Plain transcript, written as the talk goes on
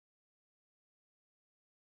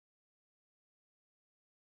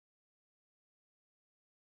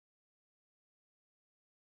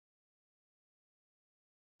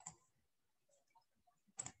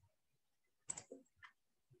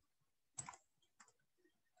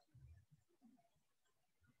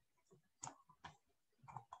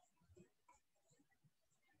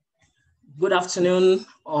Good afternoon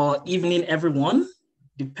or evening, everyone,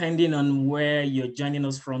 depending on where you're joining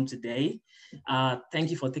us from today. Thank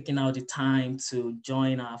you for taking out the time to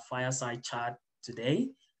join our fireside chat today.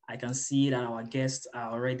 I can see that our guests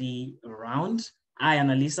are already around. Hi,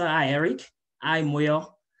 Annaliisa. Hi, Eric. Hi,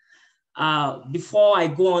 Moyo. Before I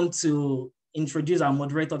go on to introduce our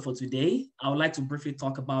moderator for today, I would like to briefly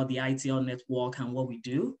talk about the ITL network and what we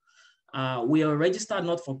do. We are registered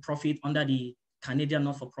not-for-profit under the Canadian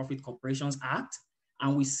Not-for-Profit Corporations Act,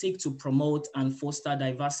 and we seek to promote and foster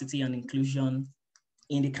diversity and inclusion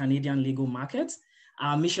in the Canadian legal market.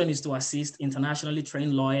 Our mission is to assist internationally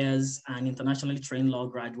trained lawyers and internationally trained law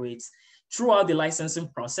graduates throughout the licensing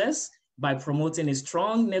process by promoting a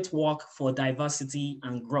strong network for diversity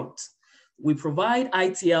and growth. We provide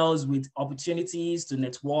ITLs with opportunities to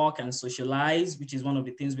network and socialize, which is one of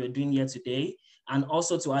the things we're doing here today, and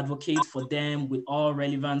also to advocate for them with all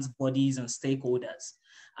relevant bodies and stakeholders.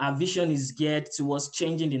 Our vision is geared towards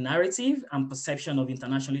changing the narrative and perception of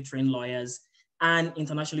internationally trained lawyers and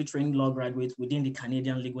internationally trained law graduates within the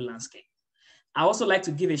Canadian legal landscape. I also like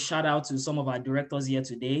to give a shout out to some of our directors here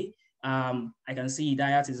today. I can see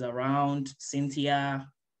Idayat is around, Cynthia,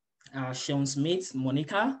 Sean Smith,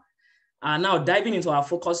 Monica. Now diving into our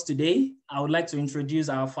focus today, I would like to introduce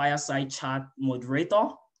our fireside chat moderator,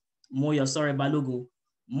 Moyosore Balogun.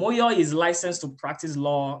 Moyo is licensed to practice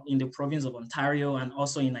law in the province of Ontario and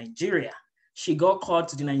also in Nigeria. She got called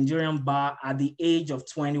to the Nigerian bar at the age of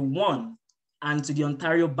 21 and to the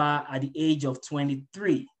Ontario bar at the age of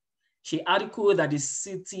 23. She articled at the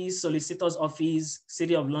City Solicitor's Office,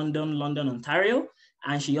 City of London, London, Ontario,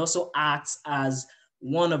 and she also acts as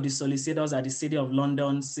one of the solicitors at the City of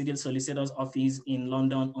London, City Solicitor's Office in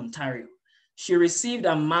London, Ontario. She received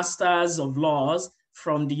a Master's of Laws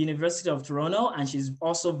from the University of Toronto, and she's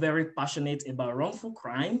also very passionate about wrongful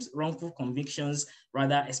crimes, wrongful convictions,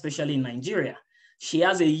 rather, especially in Nigeria. She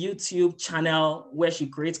has a YouTube channel where she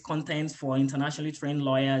creates content for internationally trained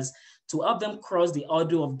lawyers to help them cross the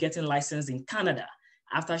ordeal of getting licensed in Canada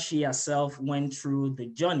after she herself went through the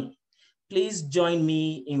journey. Please join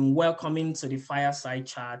me in welcoming to the fireside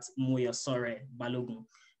chat, Moyosore Balogun.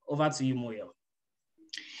 Over to you, Moyo.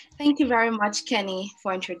 Thank you very much, Kenny,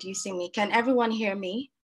 for introducing me. Can everyone hear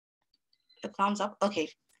me? The thumbs up? Okay,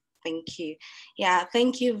 thank you. Yeah,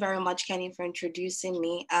 thank you very much, Kenny, for introducing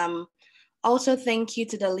me. Also, thank you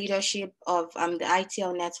to the leadership of the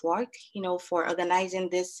ITL network, for organizing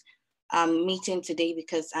this meeting today,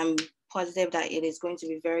 because I'm positive that it is going to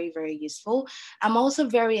be very, very useful. I'm also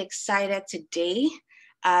very excited today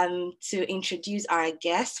to introduce our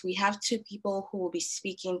guests. We have two people who will be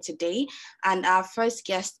speaking today, and our first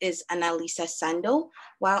guest is Annaliisa Sando,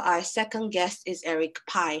 while our second guest is Eric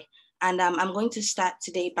Pai. And I'm going to start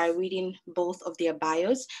today by reading both of their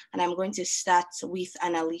bios, and I'm going to start with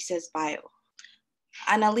Annaliisa's bio.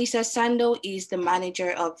 Annaliisa Sando is the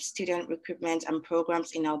manager of student recruitment and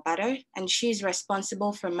programs in Alberta, and she's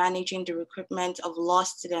responsible for managing the recruitment of law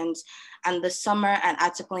students and the summer and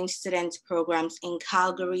articling student programs in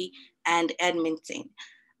Calgary and Edmonton.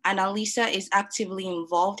 Annaliisa is actively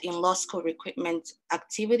involved in law school recruitment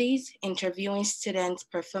activities, interviewing students,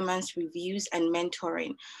 performance reviews, and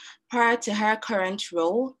mentoring. Prior to her current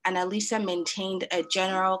role, Annaliisa maintained a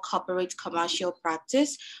general corporate commercial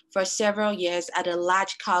practice for several years at a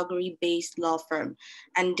large Calgary-based law firm,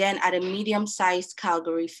 and then at a medium-sized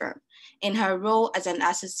Calgary firm. In her role as an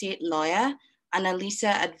associate lawyer,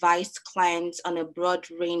 Annaliisa advised clients on a broad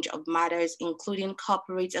range of matters, including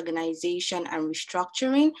corporate organization and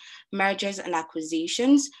restructuring, mergers and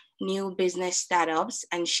acquisitions, new business startups,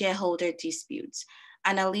 and shareholder disputes.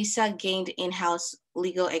 Annaliisa gained in-house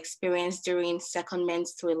legal experience during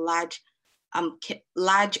secondments to a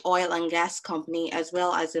large oil and gas company, as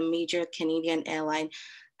well as a major Canadian airline.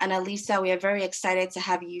 Annaliisa, we are very excited to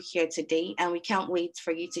have you here today, and we can't wait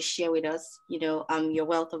for you to share with us, your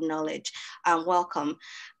wealth of knowledge. Welcome.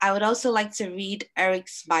 I would also like to read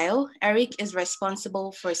Eric's bio. Eric is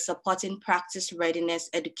responsible for supporting practice readiness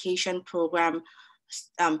education program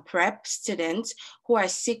prep students who are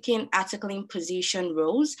seeking articling position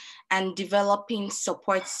roles and developing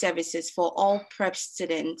support services for all prep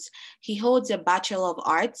students. He holds a Bachelor of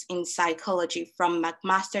Arts in Psychology from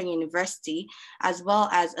McMaster University, as well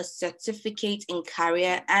as a certificate in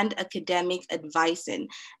career and academic advising,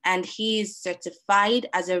 and he is certified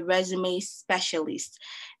as a resume specialist.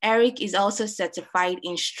 Eric is also certified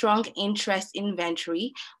in strong interest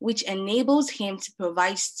inventory, which enables him to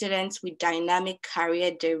provide students with dynamic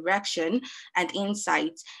career direction and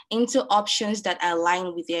insights into options that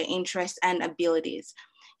align with their interests and abilities.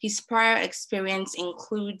 His prior experience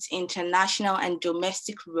includes international and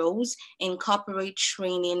domestic roles in corporate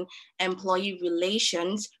training, employee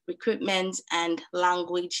relations, recruitment, and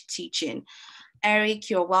language teaching. Eric,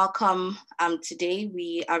 you're welcome today.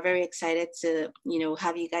 We are very excited to,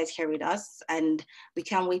 have you guys here with us, and we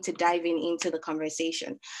can't wait to dive into the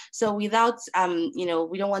conversation. So without,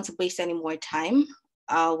 we don't want to waste any more time.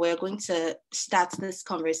 We're going to start this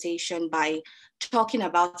conversation by talking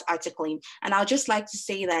about articling. And I'll just like to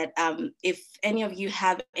say that if any of you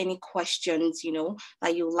have any questions,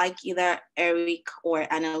 that you like either Eric or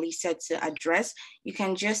Annaliisa to address, you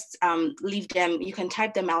can just leave them, you can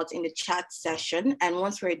type them out in the chat session. And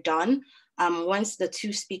once we're done, once the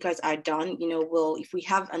two speakers are done, if we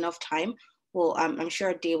have enough time, I'm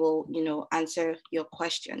sure they will, answer your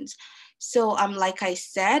questions. So like I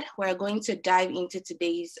said, we're going to dive into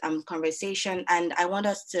today's conversation, and I want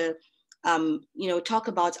us to, talk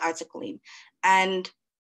about articling. And,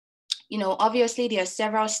 obviously there are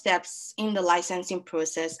several steps in the licensing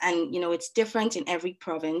process, and, it's different in every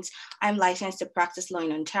province. I'm licensed to practice law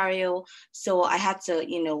in Ontario. So I had to,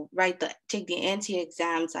 take the NT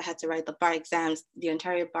exams. I had to write the bar exams, the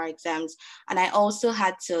Ontario bar exams. And I also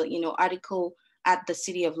had to, article at the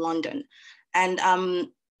City of London. And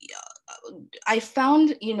I found,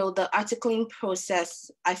 the articling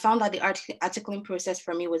process, I found that the articling process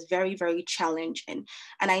for me was very, very challenging.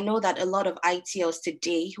 And I know that a lot of ITLs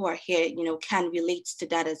today who are here, can relate to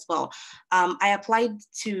that as well. I applied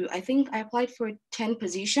for 10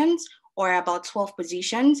 positions or about 12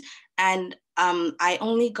 positions. And I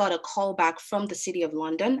only got a call back from the City of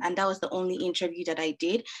London, and that was the only interview that I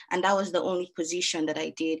did, and that was the only position that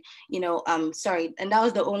I did. And that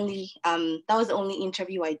was the only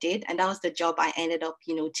interview I did, and that was the job I ended up,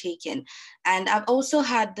 taking. And I've also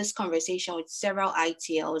had this conversation with several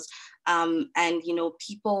ITLs, and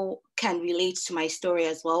people can relate to my story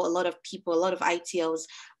as well. A lot of ITLs,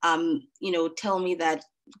 tell me that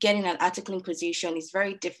getting an articling position is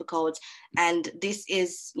very difficult, and this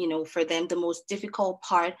is, for them, the most difficult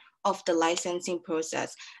part of the licensing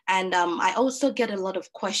process. And I also get a lot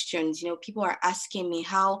of questions. People are asking me,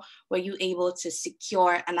 how were you able to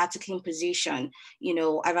secure an articling position?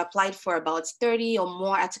 I've applied for about 30 or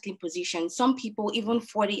more articling positions, some people even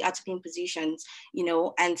 40 articling positions,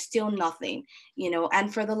 and still nothing,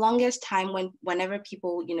 and for the longest time, whenever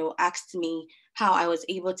people, asked me how I was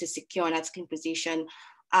able to secure an articling position,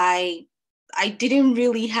 I didn't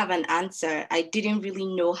really have an answer. I didn't really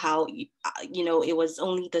know how, it was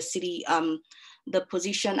only the city, the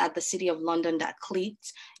position at the City of London that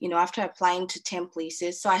clicked, after applying to 10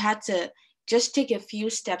 places. So I had to just take a few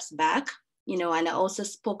steps back, and I also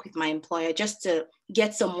spoke with my employer just to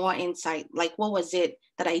get some more insight. Like, what was it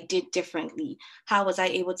that I did differently? How was I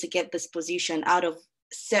able to get this position out of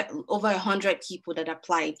over 100 people that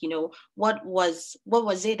applied? What was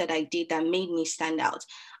it that I did that made me stand out?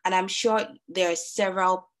 And I'm sure there are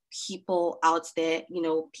several people out there,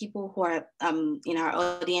 people who are in our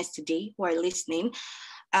audience today who are listening,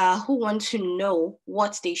 who want to know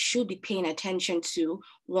what they should be paying attention to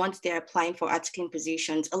once they're applying for articling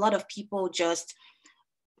positions. A lot of people just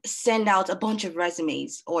send out a bunch of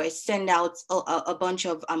resumes or send out a bunch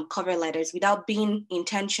of cover letters without being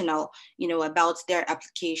intentional, about their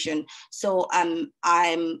application. So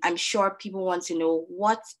I'm sure people want to know,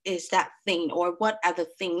 what is that thing, or what are the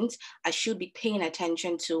things I should be paying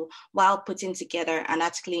attention to while putting together an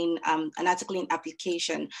articling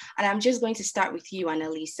application. And I'm just going to start with you,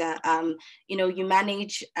 Annaliisa. You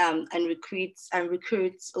manage and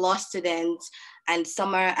recruit law students and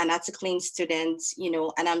summer and articling students,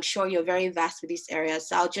 and I'm sure you're very vast with this area.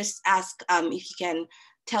 So I'll just ask if you can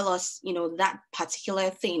tell us, that particular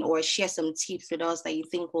thing, or share some tips with us that you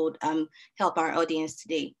think would help our audience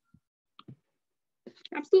today.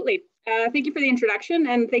 Absolutely. Thank you for the introduction,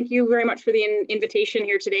 and thank you very much for the invitation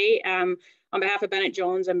here today. On behalf of Bennett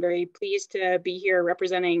Jones, I'm very pleased to be here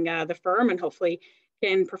representing the firm, and hopefully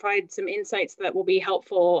can provide some insights that will be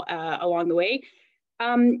helpful along the way.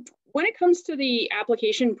 When it comes to the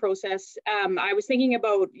application process, I was thinking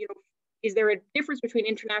about, is there a difference between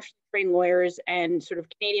internationally trained lawyers and sort of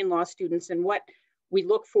Canadian law students, and what we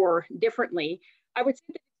look for differently? I would say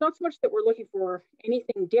that it's not so much that we're looking for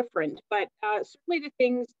anything different, but certainly the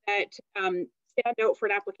things that stand out for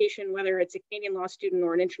an application, whether it's a Canadian law student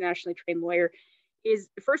or an internationally trained lawyer, is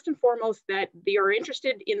first and foremost that you're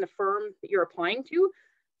interested in the firm that you're applying to.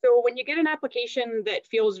 So when you get an application that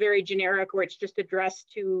feels very generic, or it's just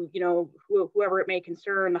addressed to, whoever it may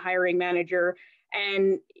concern, the hiring manager,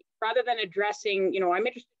 and rather than addressing, I'm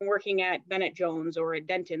interested in working at Bennett Jones or at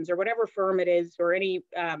Denton's or whatever firm it is, or any,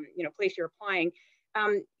 place you're applying,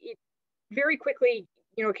 it very quickly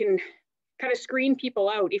can kind of screen people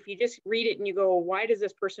out if you just read it and you go, why does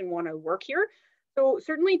this person want to work here? So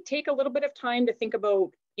certainly take a little bit of time to think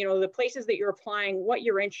about, the places that you're applying, what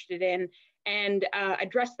you're interested in, and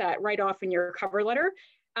address that right off in your cover letter.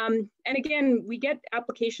 And again, we get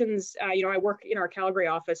applications, I work in our Calgary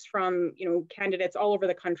office from, candidates all over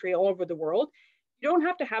the country, all over the world. You don't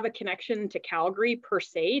have to have a connection to Calgary per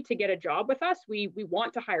se to get a job with us. We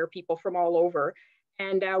want to hire people from all over,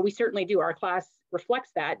 and we certainly do. Our class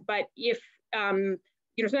reflects that. But if,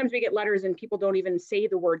 sometimes we get letters and people don't even say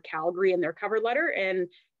the word Calgary in their cover letter, and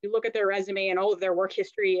you look at their resume and all of their work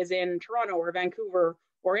history is in Toronto or Vancouver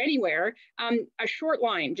or anywhere, a short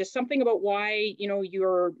line, just something about why,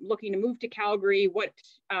 you're looking to move to Calgary, what,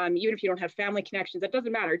 even if you don't have family connections, that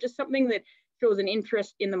doesn't matter, just something that shows an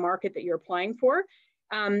interest in the market that you're applying for.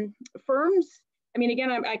 Firms, I mean,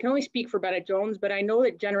 again, I can only speak for Bennett Jones, but I know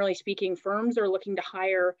that generally speaking, firms are looking to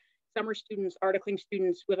hire summer students, articling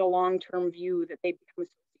students with a long-term view that they become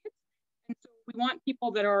associates. And so we want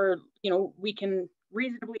people that are, we can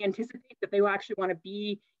reasonably anticipate that they will actually want to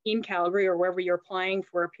be in Calgary or wherever you're applying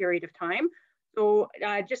for a period of time. So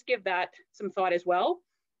just give that some thought as well.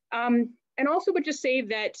 And also would just say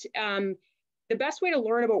that the best way to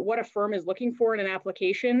learn about what a firm is looking for in an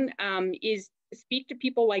application is to speak to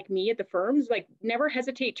people like me at the firms. Like, never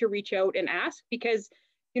hesitate to reach out and ask, because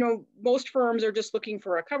most firms are just looking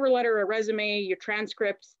for a cover letter, a resume, your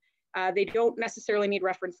transcripts. They don't necessarily need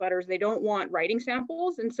reference letters. They don't want writing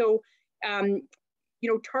samples. And so,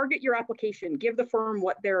 target your application, give the firm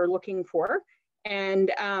what they're looking for. And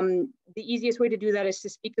the easiest way to do that is to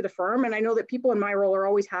speak to the firm. And I know that people in my role are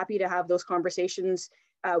always happy to have those conversations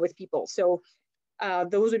with people. So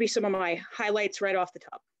those would be some of my highlights right off the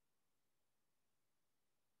top.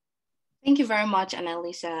 Thank you very much,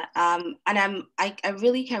 Annaliisa. And I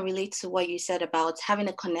really can relate to what you said about having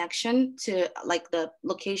a connection to the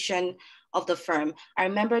location of the firm. I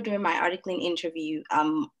remember during my articling interview,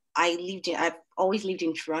 I've always lived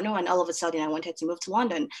in Toronto, and all of a sudden I wanted to move to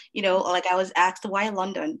London. I was asked, why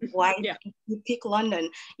London? Why you pick London?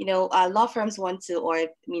 Law firms want to, or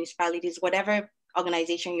municipalities, whatever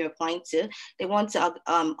organization you're applying to, they want to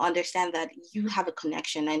understand that you have a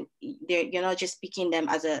connection, and you're not just picking them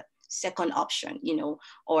as a second option,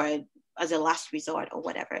 or as a last resort or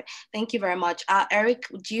whatever. Thank you very much. Eric,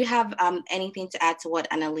 do you have anything to add to what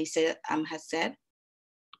Annaliisa has said?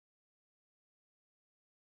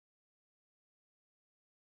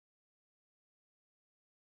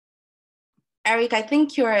 Eric, I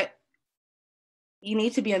think you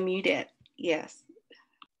need to be unmuted. Yes.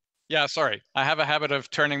 Yeah, sorry. I have a habit of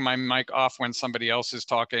turning my mic off when somebody else is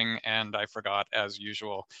talking, and I forgot as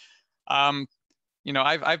usual.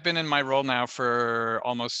 I've been in my role now for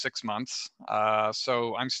almost 6 months.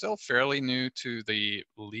 So I'm still fairly new to the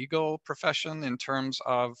legal profession in terms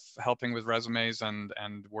of helping with resumes and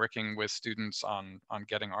working with students on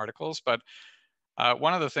getting articles. But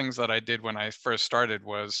one of the things that I did when I first started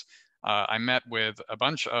was I met with a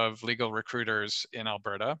bunch of legal recruiters in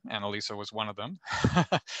Alberta. Annaliisa was one of them.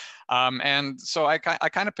 And so I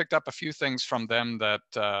kind of picked up a few things from them that,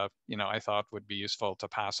 I thought would be useful to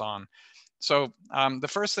pass on. So the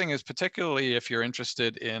first thing is, particularly if you're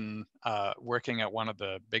interested in working at one of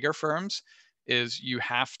the bigger firms, is you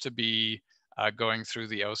have to be going through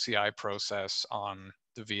the OCI process on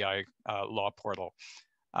the VI law portal.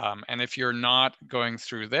 And if you're not going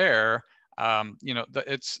through there,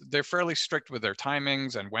 they're fairly strict with their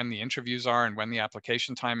timings and when the interviews are and when the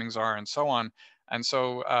application timings are and so on. And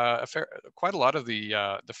so quite a lot of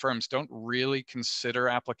the firms don't really consider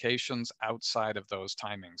applications outside of those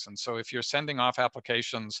timings. And so if you're sending off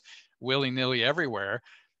applications willy-nilly everywhere,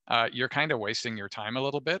 you're kind of wasting your time a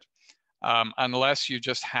little bit. Unless you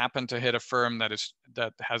just happen to hit a firm that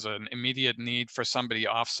has an immediate need for somebody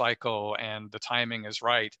off cycle and the timing is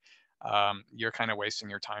right, you're kind of wasting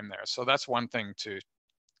your time there. So that's one thing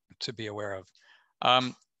to be aware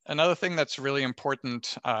of. Another thing that's really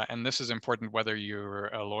important, and this is important whether you're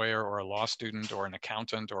a lawyer or a law student or an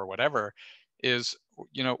accountant or whatever, is,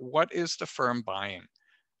 what is the firm buying?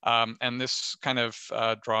 And this kind of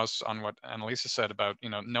draws on what Annaliisa said about,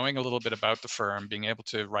 knowing a little bit about the firm, being able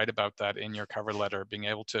to write about that in your cover letter, being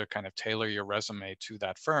able to kind of tailor your resume to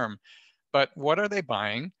that firm. But what are they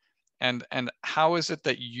buying? And how is it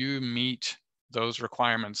that you meet those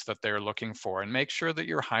requirements that they're looking for, and make sure that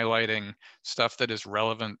you're highlighting stuff that is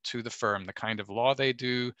relevant to the firm, the kind of law they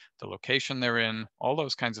do, the location they're in, all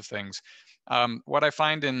those kinds of things. What I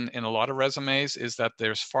find in a lot of resumes is that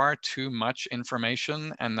there's far too much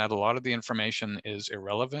information, and that a lot of the information is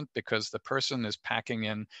irrelevant because the person is packing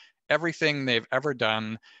in everything they've ever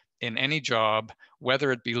done in any job,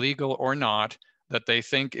 whether it be legal or not, that they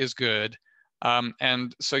think is good.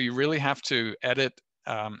 And so you really have to edit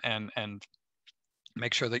and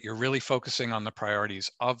make sure that you're really focusing on the priorities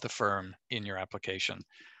of the firm in your application.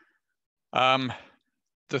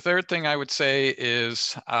 The third thing I would say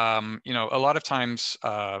is, you know, a lot of times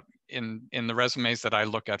in the resumes that I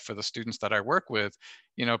look at for the students that I work with,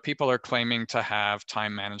 you know, people are claiming to have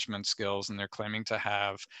time management skills, and they're claiming to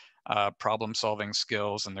have problem solving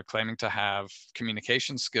skills, and they're claiming to have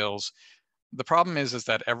communication skills. The problem is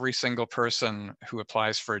that every single person who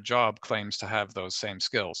applies for a job claims to have those same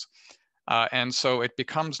skills. And so it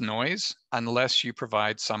becomes noise unless you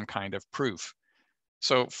provide some kind of proof.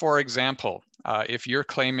 So for example, if you're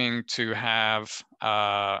claiming to have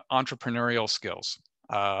entrepreneurial skills,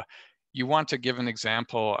 you want to give an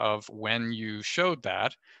example of when you showed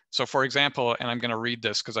that. So for example, and I'm going to read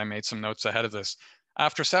this because I made some notes ahead of this.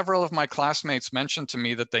 After several of my classmates mentioned to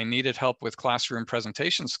me that they needed help with classroom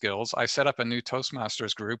presentation skills, I set up a new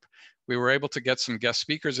Toastmasters group. We were able to get some guest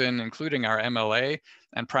speakers in, including our MLA,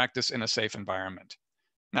 and practice in a safe environment.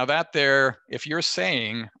 Now that there, if you're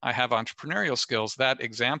saying I have entrepreneurial skills, that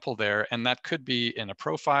example there, and that could be in a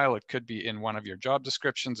profile, it could be in one of your job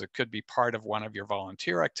descriptions, it could be part of one of your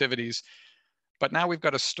volunteer activities. But now we've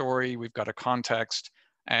got a story, we've got a context,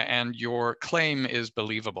 and your claim is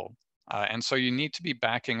believable. And so you need to be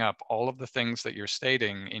backing up all of the things that you're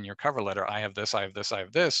stating in your cover letter. I have this, I have this, I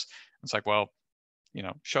have this. It's like, well, you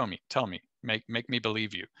know, show me, tell me, make me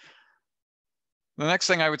believe you. The next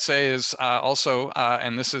thing I would say is also,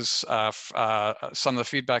 and this is some of the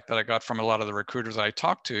feedback that I got from a lot of the recruiters I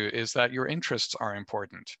talked to, is that your interests are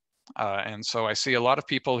important. And so I see a lot of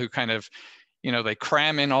people who kind of, you know, they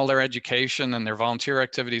cram in all their education and their volunteer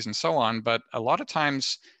activities and so on, but a lot of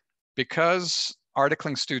times, because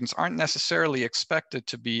articling students aren't necessarily expected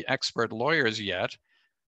to be expert lawyers yet,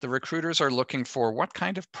 the recruiters are looking for, what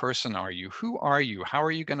kind of person are you? Who are you? How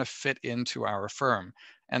are you going to fit into our firm?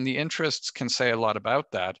 And the interests can say a lot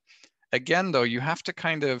about that. Again, though, you have to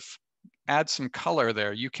kind of add some color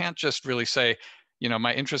there. You can't just really say, you know,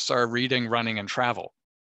 my interests are reading, running, and travel,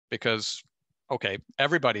 because, okay,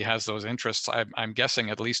 everybody has those interests, I'm guessing,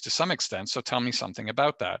 at least to some extent. So tell me something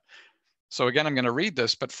about that. So again, I'm going to read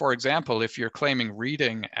this, but for example, if you're claiming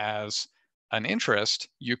reading as an interest,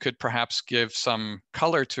 you could perhaps give some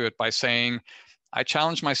color to it by saying, I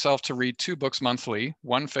challenge myself to read 2 books monthly,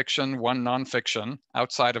 1 fiction, 1 nonfiction,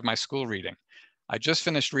 outside of my school reading. I just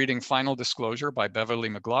finished reading Final Disclosure by Beverly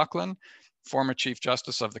McLaughlin, former Chief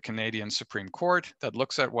Justice of the Canadian Supreme Court, that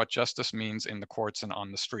looks at what justice means in the courts and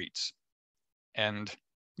on the streets. And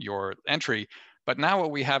your entry. But now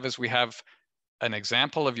what we have is we have an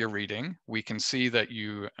example of your reading. We can see that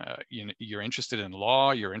you're interested in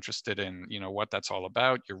law, you're interested in, you know, what that's all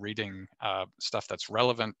about. You're reading stuff that's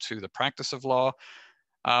relevant to the practice of law.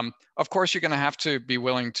 Of course, you're going to have to be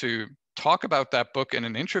willing to talk about that book in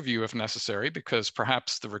an interview if necessary, because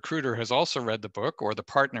perhaps the recruiter has also read the book, or the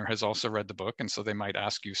partner has also read the book, and so they might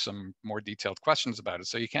ask you some more detailed questions about it.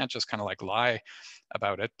 So you can't just kind of like lie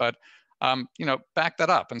about it, but you know, back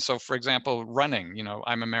that up. And so, for example, running, you know,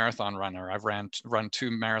 I'm a marathon runner. I've run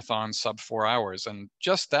 2 marathons sub 4 hours. And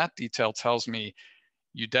just that detail tells me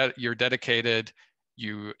you're dedicated,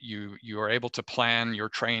 you are able to plan your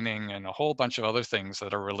training and a whole bunch of other things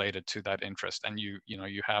that are related to that interest. And you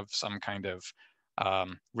have some kind of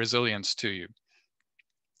resilience to you.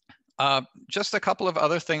 Just a couple of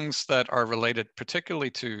other things that are related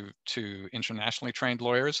particularly to internationally trained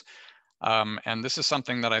lawyers. And this is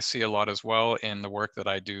something that I see a lot as well in the work that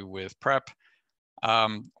I do with prep.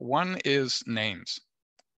 One is names.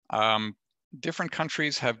 Different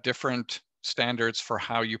countries have different standards for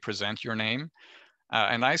how you present your name.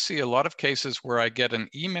 And I see a lot of cases where I get an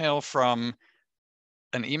email from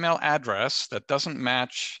an email address that doesn't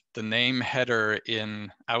match the name header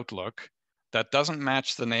in Outlook, that doesn't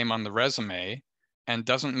match the name on the resume, and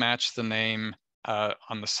doesn't match the name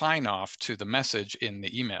on the sign-off to the message in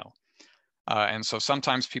the email. And so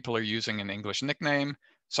sometimes people are using an English nickname.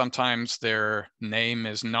 Sometimes their name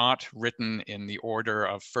is not written in the order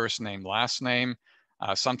of first name, last name.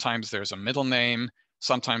 Sometimes there's a middle name.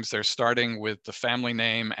 Sometimes they're starting with the family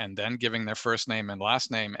name and then giving their first name and last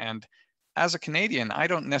name. And as a Canadian, I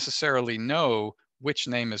don't necessarily know which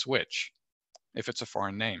name is which if it's a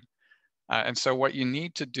foreign name. And so what you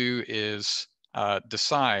need to do is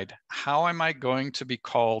decide, how am I going to be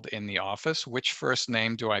called in the office? Which first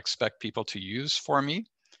name do I expect people to use for me?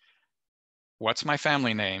 What's my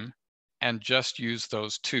family name? And just use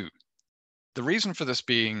those 2. The reason for this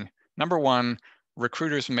being, number one,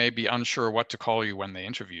 recruiters may be unsure what to call you when they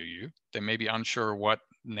interview you. They may be unsure what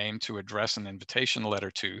name to address an invitation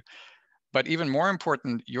letter to. But even more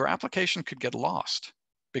important, your application could get lost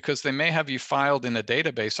because they may have you filed in a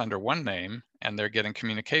database under one name and they're getting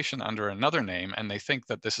communication under another name and they think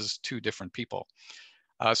that this is two different people.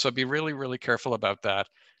 So be really, really careful about that.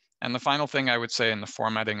 And the final thing I would say in the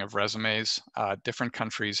formatting of resumes, different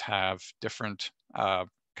countries have different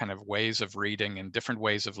kind of ways of reading and different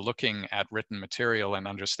ways of looking at written material and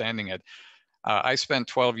understanding it. I spent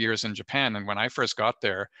 12 years in Japan, and when I first got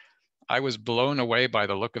there, I was blown away by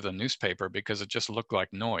the look of the newspaper because it just looked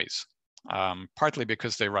like noise, partly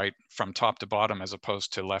because they write from top to bottom as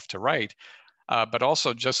opposed to left to right, but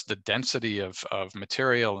also just the density of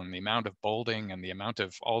material and the amount of bolding and the amount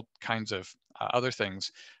of all kinds of other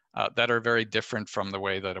things that are very different from the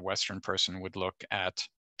way that a Western person would look at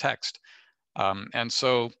text. And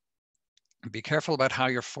so be careful about how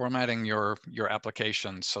you're formatting your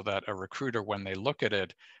application so that a recruiter, when they look at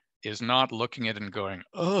it, is not looking at it and going,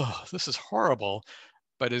 oh, this is horrible,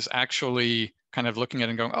 but is actually kind of looking at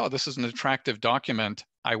it and going, oh, this is an attractive document.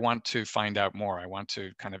 I want to find out more. I want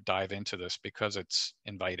to kind of dive into this because it's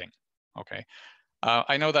inviting. Okay.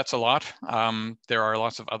 I know that's a lot. There are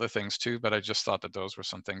lots of other things too, but I just thought that those were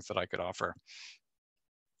some things that I could offer.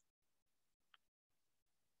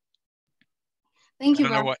 Thank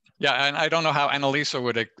you. Yeah, and I don't know how Annaliisa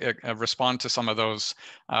would respond to some of those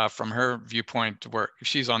from her viewpoint, where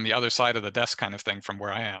she's on the other side of the desk kind of thing from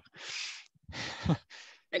where I am.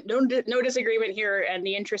 No disagreement here, and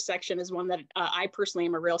the interest section is one that I personally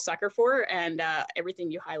am a real sucker for, and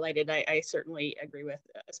everything you highlighted, I certainly agree with,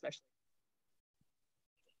 especially.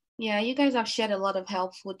 Yeah, you guys have shared a lot of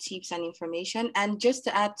helpful tips and information. And just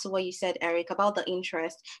to add to what you said, Eric, about the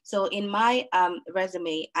interest. So in my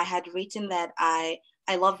resume, I had written that I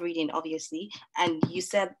love reading, obviously. And you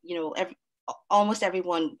said, you know, almost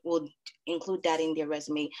everyone would include that in their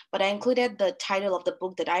resume. But I included the title of the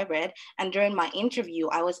book that I read. And during my interview,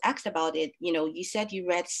 I was asked about it. You know, you said you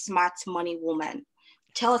read Smart Money Woman.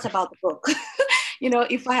 Tell us about the book. You know,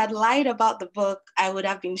 if I had lied about the book, I would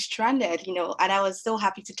have been stranded, you know, and I was so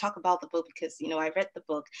happy to talk about the book because, you know, I read the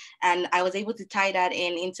book and I was able to tie that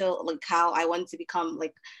into like how I want to become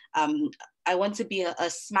like, I want to be a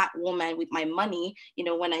smart woman with my money, you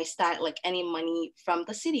know, when I start like any money from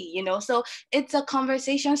the city, you know, so it's a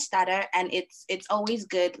conversation starter and it's always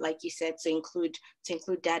good, like you said, to include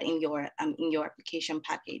that in your application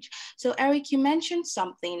package. So Eric, you mentioned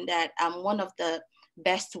something that one of the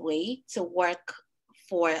best way to work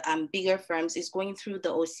for bigger firms is going through the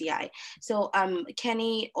OCI. So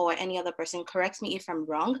Kenny or any other person, correct me if I'm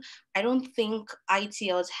wrong, I don't think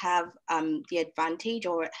ITLs have the advantage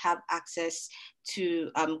or have access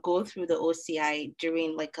to go through the OCI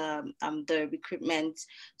during like the recruitment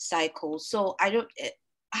cycle. So I don't,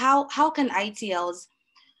 how can ITLs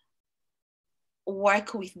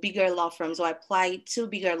work with bigger law firms or apply to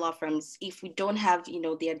bigger law firms if we don't have, you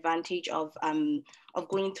know, the advantage of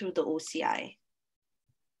going through the OCI?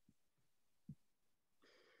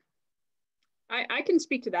 I can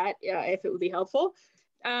speak to that if it would be helpful.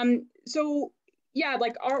 So yeah,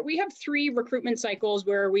 like we have 3 recruitment cycles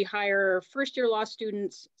where we hire first-year law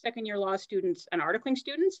students, second-year law students, and articling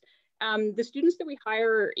students. The students that we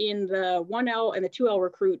hire in the 1L and the 2L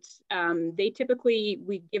recruits, they typically,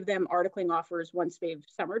 we give them articling offers once they've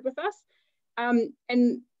summered with us.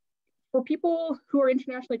 And for people who are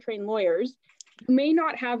internationally trained lawyers, you may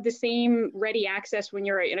not have the same ready access when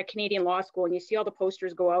you're in a Canadian law school and you see all the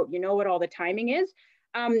posters go out, you know what all the timing is.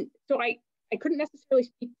 So I couldn't necessarily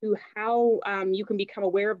speak to how you can become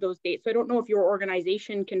aware of those dates. So I don't know if your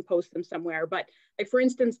organization can post them somewhere, but like for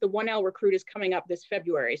instance, the 1L recruit is coming up this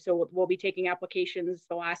February. So we'll be taking applications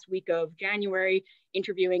the last week of January,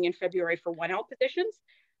 interviewing in February for 1L positions.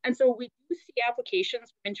 And so we do see applications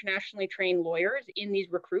from internationally trained lawyers in these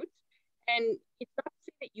recruits. And it's not to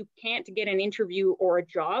say that you can't get an interview or a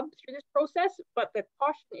job through this process, but the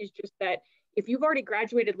caution is just that if you've already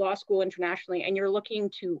graduated law school internationally and you're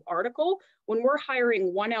looking to article, when we're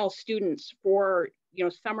hiring 1L students for, you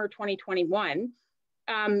know, summer 2021,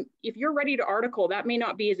 if you're ready to article, that may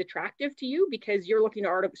not be as attractive to you because you're looking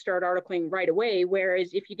to start articling right away.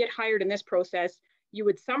 Whereas if you get hired in this process, you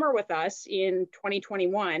would summer with us in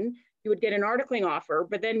 2021, you would get an articling offer,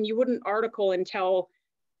 but then you wouldn't article until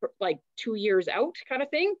like 2 years out kind of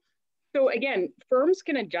thing. So again, firms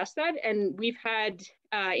can adjust that. And we've had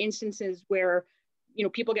instances where, you know,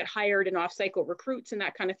 people get hired in off-cycle recruits and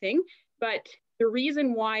that kind of thing. But the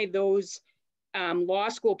reason why those law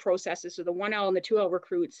school processes, so the 1L and the 2L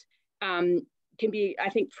recruits can be, I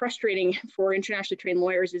think, frustrating for internationally trained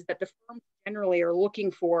lawyers is that the firms generally are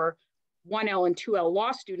looking for 1L and 2L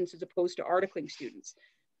law students as opposed to articling students.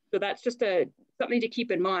 So that's just something to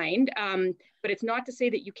keep in mind. But it's not to say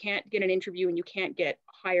that you can't get an interview and you can't get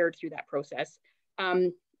hired through that process.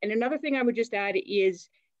 And another thing I would just add is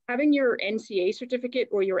having your NCA certificate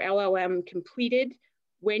or your LLM completed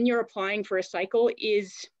when you're applying for a cycle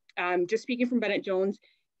is, just speaking from Bennett Jones,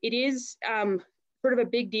 it is sort of a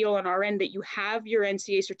big deal on our end that you have your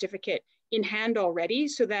NCA certificate in hand already,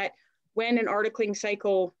 so that when an articling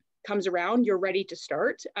cycle comes around, you're ready to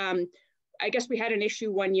start. I guess we had an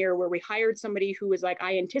issue one year where we hired somebody who was like,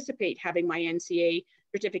 I anticipate having my NCA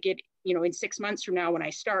certificate, in 6 months from now when I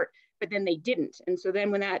start, but then they didn't. And so then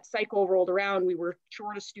when that cycle rolled around, we were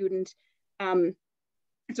short a student.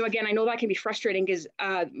 So again, I know that can be frustrating because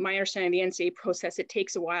my understanding of the NCA process, it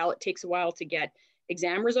takes a while. It takes a while to get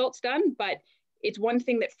exam results done, but it's one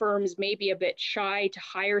thing that firms may be a bit shy to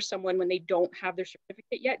hire someone when they don't have their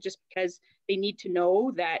certificate yet, just because they need to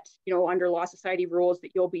know that, under Law Society rules,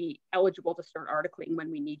 that you'll be eligible to start articling when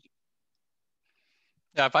we need you.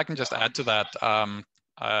 Yeah, if I can just add to that,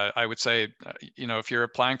 I would say, if you're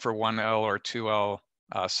applying for 1L or 2L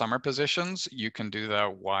summer positions, you can do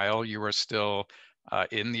that while you are still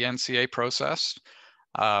in the NCA process,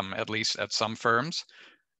 at least at some firms.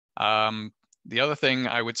 The other thing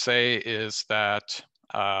I would say is that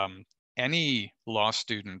any law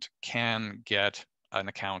student can get an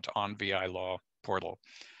account on VI Law portal.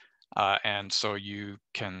 And so you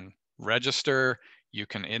can register, you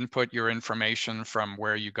can input your information from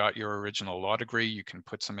where you got your original law degree, you can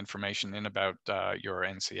put some information in about your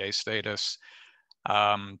NCA status.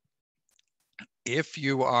 If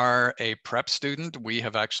you are a prep student, we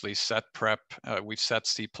have actually set prep, we've set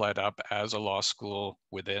CPLED up as a law school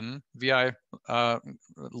within VI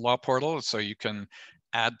Law Portal. So you can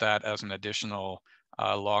add that as an additional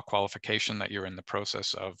law qualification that you're in the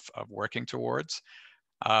process of working towards.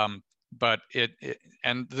 But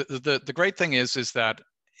the great thing is that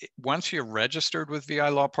once you're registered with VI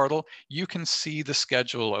Law Portal, you can see the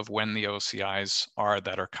schedule of when the OCIs are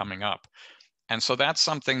that are coming up. And so that's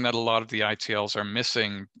something that a lot of the ITLs are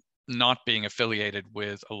missing, not being affiliated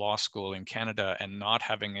with a law school in Canada and not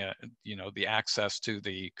having the access to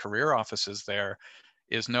the career offices there,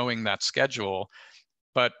 is knowing that schedule.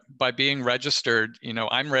 But by being registered,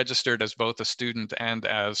 I'm registered as both a student and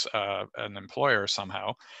as an employer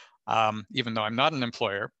somehow, even though I'm not an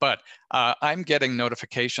employer, but I'm getting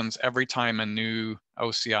notifications every time a new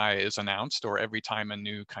OCI is announced, or every time a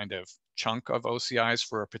new kind of chunk of OCIs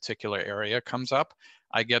for a particular area comes up.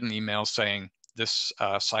 I get an email saying this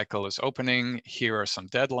cycle is opening, here are some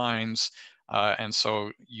deadlines, and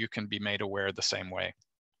so you can be made aware the same way.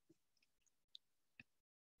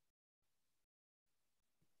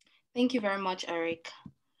 Thank you very much, Eric.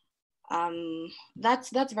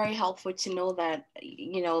 That's very helpful to know that,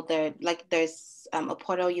 there's a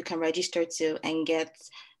portal you can register to and get,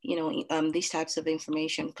 these types of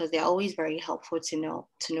information, because they're always very helpful to know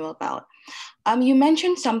about. You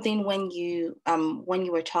mentioned something when you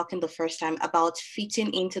were talking the first time about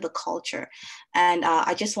fitting into the culture. And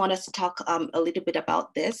I just want us to talk a little bit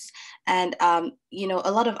about this. And, a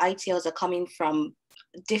lot of ITLs are coming from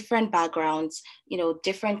different backgrounds,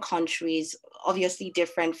 different countries, obviously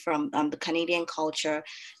different from the Canadian culture.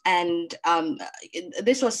 And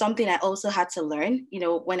this was something I also had to learn,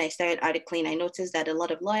 when I started articling. I noticed that a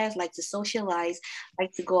lot of lawyers like to socialize,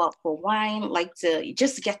 like to go out for wine, like to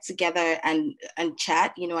just get together and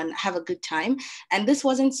chat, and have a good time. And this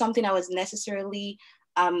wasn't something I was necessarily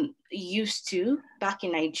used to back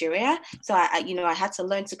in Nigeria. So I had to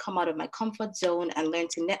learn to come out of my comfort zone and learn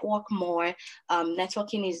to network more.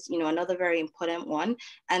 Networking is, another very important one,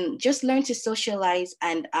 and just learn to socialize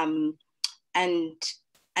and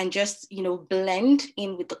just, blend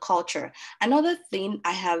in with the culture. Another thing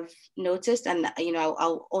I have noticed, and,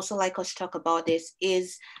 I'll also like us to talk about this,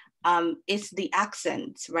 is the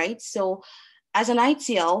accents, right? So as an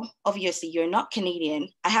ITL, obviously you're not Canadian.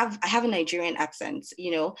 I have a Nigerian accent,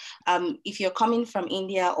 if you're coming from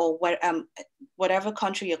India or whatever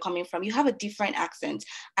country you're coming from, you have a different accent.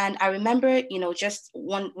 And I remember, just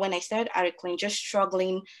when I started articling, just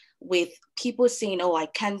struggling with people saying, oh, I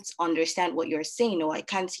can't understand what you're saying, or I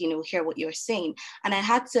can't, hear what you're saying. And I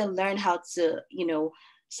had to learn how to,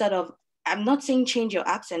 sort of, I'm not saying change your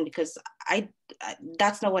accent, because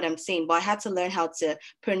that's not what I'm saying, but I had to learn how to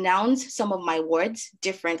pronounce some of my words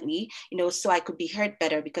differently, so I could be heard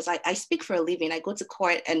better, because I speak for a living. I go to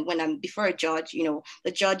court, and when I'm before a judge,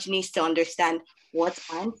 the judge needs to understand what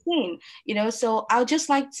I'm seeing, you know. So I'd just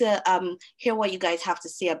like to hear what you guys have to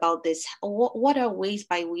say about this. What are ways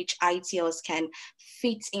by which ITLs can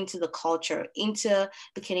fit into the culture, into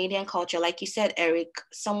the Canadian culture? Like you said, Eric,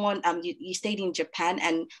 someone you stayed in Japan,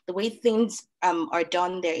 and the way things are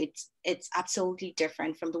done there, it's absolutely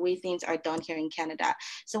different from the way things are done here in Canada.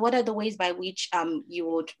 So what are the ways by which you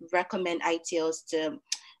would recommend ITLs to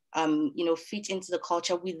you know, fit into the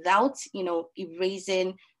culture without, you know,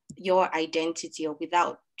 erasing your identity, or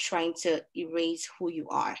without trying to erase who you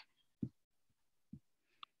are?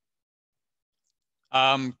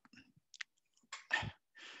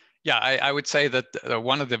 Yeah, I would say that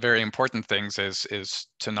one of the very important things is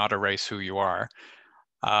to not erase who you are.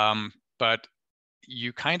 But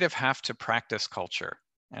you kind of have to practice culture.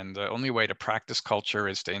 And the only way to practice culture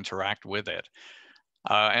is to interact with it.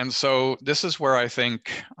 And so this is where I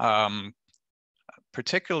think,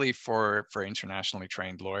 particularly for internationally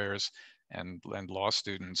trained lawyers and law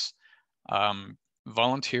students,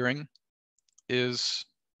 volunteering is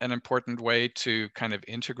an important way to kind of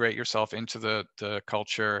integrate yourself into the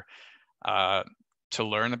culture, to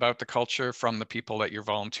learn about the culture from the people that you're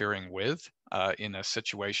volunteering with, in a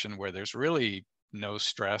situation where there's really no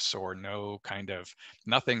stress or no kind of,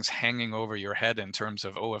 nothing's hanging over your head in terms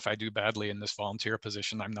of, oh, if I do badly in this volunteer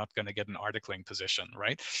position, I'm not going to get an articling position,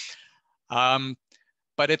 right?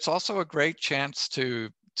 But it's also a great chance to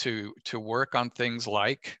work on things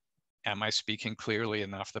like, am I speaking clearly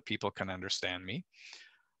enough that people can understand me?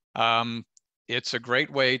 It's a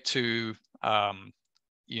great way to,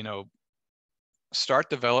 you know, start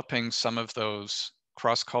developing some of those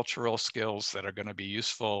cross-cultural skills that are going to be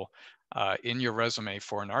useful in your resume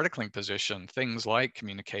for an articling position, things like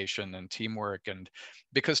communication and teamwork. And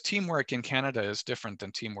because teamwork in Canada is different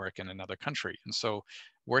than teamwork in another country. And so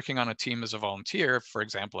working on a team as a volunteer, for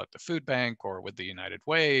example, at the food bank or with the United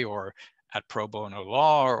Way or at pro bono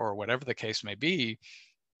law or whatever the case may be,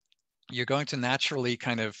 you're going to naturally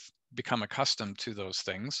kind of become accustomed to those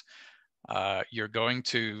things. You're going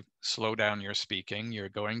to slow down your speaking. You're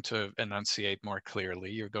going to enunciate more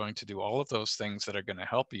clearly. You're going to do all of those things that are going to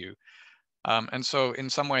help you. And so in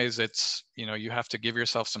some ways it's, you know, you have to give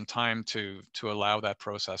yourself some time to allow that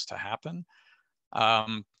process to happen.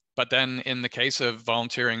 But then in the case of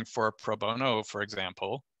volunteering for pro bono, for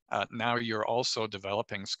example, now you're also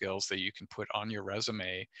developing skills that you can put on your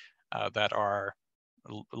resume that are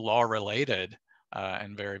law related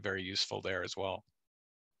and very, very useful there as well.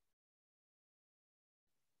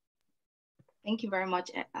 Thank you very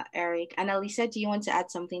much, Eric. Annaliisa, do you want to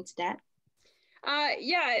add something to that?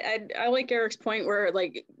 Yeah, I like Eric's point where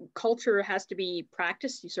like culture has to be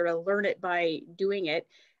practiced. You sort of learn it by doing it.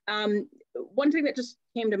 One thing that just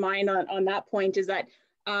came to mind on that point is that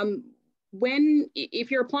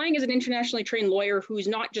if you're applying as an internationally trained lawyer who's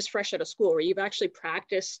not just fresh out of school, where you've actually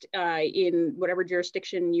practiced in whatever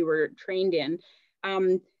jurisdiction you were trained in,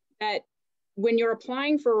 that when you're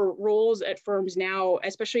applying for roles at firms now,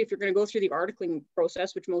 especially if you're going to go through the articling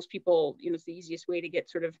process, which most people, you know, is the easiest way to get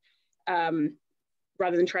sort of,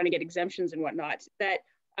 rather than trying to get exemptions and whatnot, that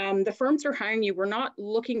the firms are hiring you, we're not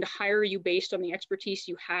looking to hire you based on the expertise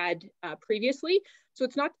you had previously. So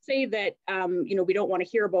it's not to say that, you know, we don't want to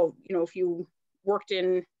hear about, you know, if you worked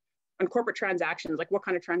on corporate transactions, like what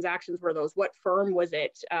kind of transactions were those? What firm was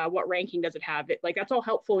it? What ranking does it have? Like that's all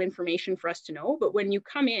helpful information for us to know. But when you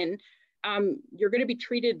come in, you're going to be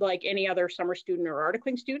treated like any other summer student or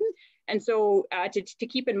articling student. And so to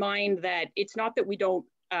keep in mind that it's not that we don't,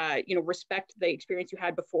 you know, respect the experience you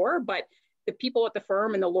had before, but the people at the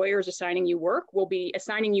firm and the lawyers assigning you work will be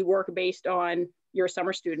assigning you work based on you're a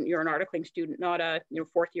summer student, you're an articling student, not a, you know,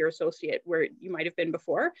 fourth year associate where you might have been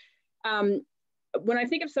before. When I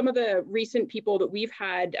think of some of the recent people that we've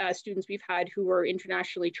had, students we've had who were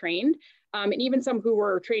internationally trained, and even some who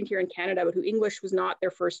were trained here in Canada, but who English was not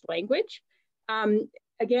their first language.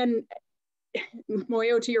 Again,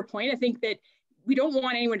 Moyo, to your point, I think that we don't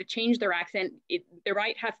want anyone to change their accent. There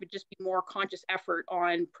might have to just be more conscious effort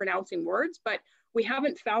on pronouncing words, but we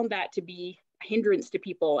haven't found that to be a hindrance to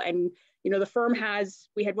people. And, you know, the firm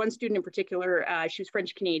we had one student in particular, she was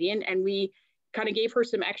French Canadian, and we kind of gave her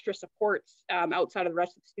some extra supports outside of the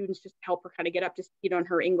rest of the students just to help her kind of get up to speed on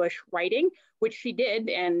her English writing, which she did.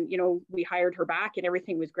 And, you know, we hired her back and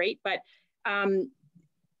everything was great. But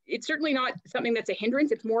it's certainly not something that's a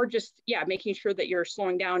hindrance. It's more just, yeah, making sure that you're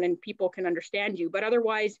slowing down and people can understand you. But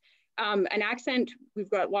otherwise, an accent, we've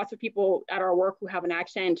got lots of people at our work who have an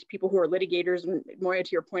accent, people who are litigators, and Moya,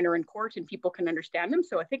 to your point, are in court and people can understand them.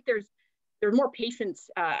 So I think there's more patience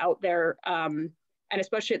out there. And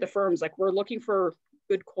especially at the firms, like we're looking for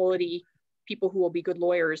good quality people who will be good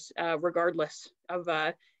lawyers, regardless of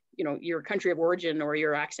your country of origin or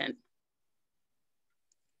your accent.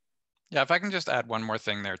 Yeah, if I can just add one more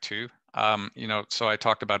thing there too. So I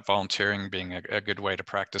talked about volunteering being a good way to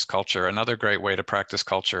practice culture. Another great way to practice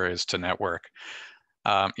culture is to network.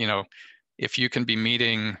 If you can be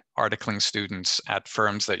meeting articling students at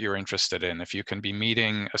firms that you're interested in, if you can be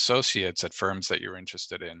meeting associates at firms that you're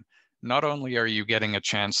interested in, not only are you getting a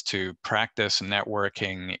chance to practice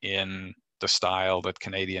networking in the style that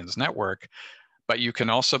Canadians network, but you can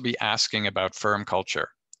also be asking about firm culture.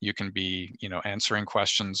 You can be, answering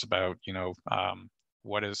questions about,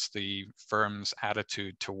 what is the firm's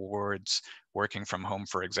attitude towards working from home,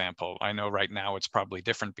 for example. I know right now it's probably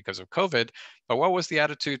different because of COVID, but what was the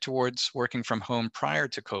attitude towards working from home prior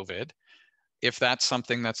to COVID, if that's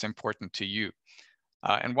something that's important to you?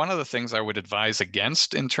 And one of the things I would advise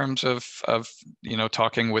against in terms of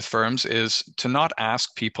talking with firms is to not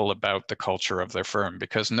ask people about the culture of their firm,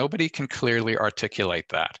 because nobody can clearly articulate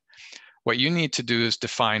that. What you need to do is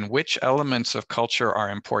define which elements of culture are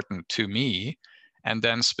important to me, and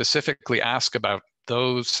then specifically ask about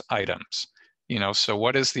those items. So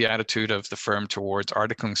what is the attitude of the firm towards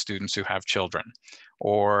articling students who have children?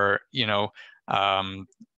 Or,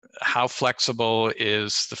 how flexible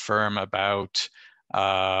is the firm about,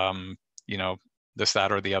 this,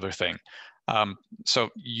 that, or the other thing? So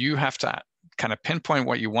you have to kind of pinpoint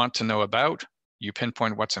what you want to know about. You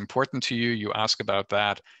pinpoint what's important to you. You ask about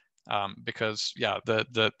that. Because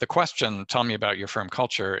the question, tell me about your firm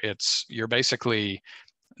culture, you're basically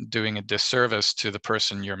doing a disservice to the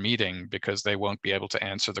person you're meeting, because they won't be able to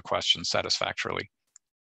answer the question satisfactorily.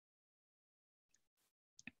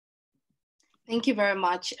 Thank you very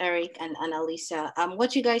much, Eric and Annaliisa.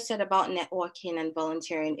 What you guys said about networking and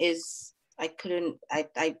volunteering is,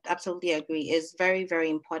 I absolutely agree, is very, very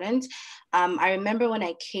important. I remember when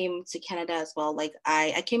I came to Canada as well, like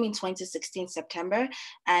I came in 2016 September,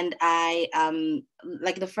 and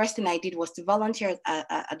the first thing I did was to volunteer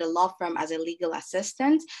at the law firm as a legal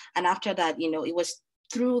assistant. And after that, it was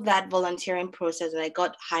through that volunteering process that I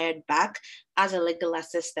got hired back as a legal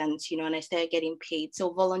assistant, and I started getting paid.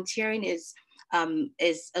 So volunteering is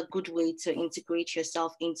a good way to integrate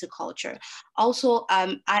yourself into culture. Also,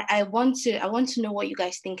 I want to know what you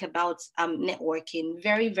guys think about networking.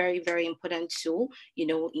 Very, very, very important tool,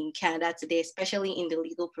 in Canada today, especially in the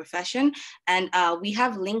legal profession. And we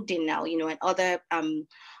have LinkedIn now, and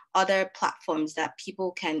other platforms that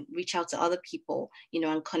people can reach out to other people,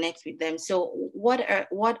 and connect with them. So what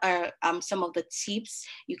are some of the tips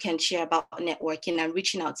you can share about networking and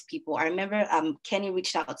reaching out to people? I remember Kenny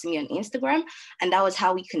reached out to me on Instagram, and that was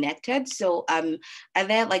how we connected. So are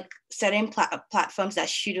there like certain platforms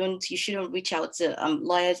that you shouldn't reach out to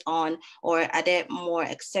lawyers on, or are there more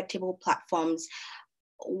acceptable platforms?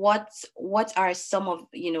 What are some of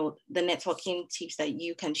the networking tips that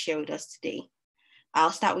you can share with us today? I'll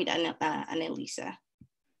start with Annaliisa.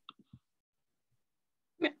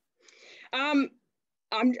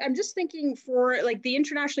 I'm just thinking for like the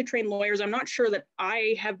internationally trained lawyers, I'm not sure that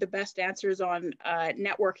I have the best answers on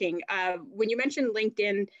networking. When you mentioned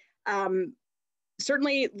LinkedIn,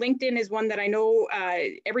 certainly LinkedIn is one that I know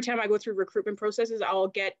every time I go through recruitment processes, I'll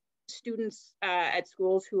get students at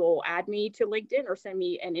schools who will add me to LinkedIn or send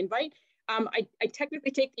me an invite. I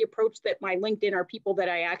technically take the approach that my LinkedIn are people that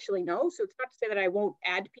I actually know. So it's not to say that I won't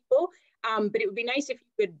add people, but it would be nice if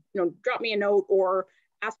you could, drop me a note or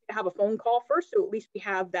ask me to have a phone call first. So at least we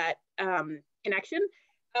have that connection.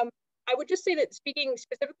 I would just say that speaking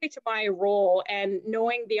specifically to my role and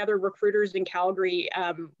knowing the other recruiters in Calgary,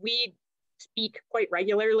 we speak quite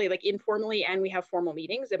regularly, like informally, and we have formal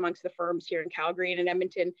meetings amongst the firms here in Calgary and in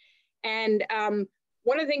Edmonton. And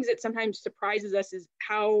one of the things that sometimes surprises us is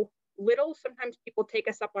how little sometimes people take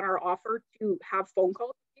us up on our offer to have phone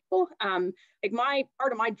calls with people. Like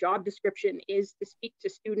part of my job description is to speak to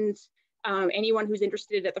students, anyone who's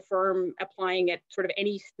interested at the firm applying at sort of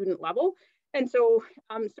any student level. And so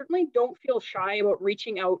certainly don't feel shy about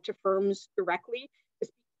reaching out to firms directly to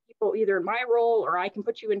speak to people either in my role, or I can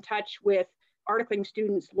put you in touch with articling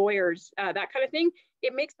students, lawyers, that kind of thing.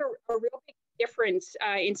 It makes a real big difference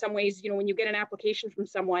in some ways, when you get an application from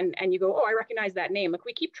someone and you go, oh, I recognize that name. Like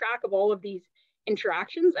we keep track of all of these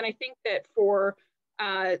interactions. And I think that for,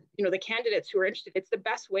 the candidates who are interested, it's the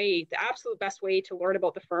absolute best way to learn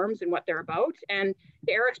about the firms and what they're about. And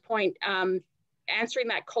to Eric's point, answering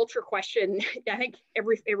that culture question, I think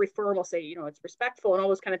every firm will say, it's respectful and all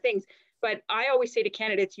those kind of things. But I always say to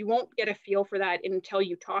candidates, you won't get a feel for that until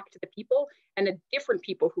you talk to the people and the different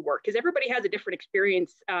people who work, because everybody has a different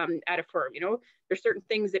experience at a firm. There's certain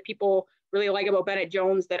things that people really like about Bennett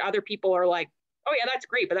Jones that other people are like, oh yeah, that's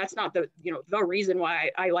great, but that's not the reason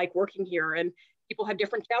why I like working here. And people have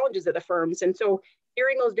different challenges at the firms. And so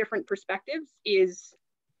hearing those different perspectives is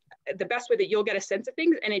the best way that you'll get a sense of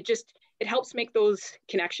things. And it helps make those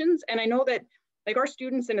connections. And I know that like our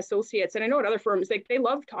students and associates, and I know at other firms, like they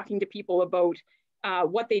love talking to people about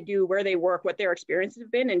what they do, where they work, what their experiences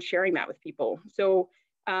have been, and sharing that with people. So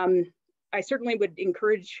I certainly would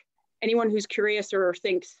encourage anyone who's curious or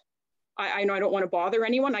thinks, I know I don't want to bother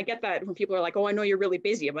anyone. I get that when people are like, oh, I know you're really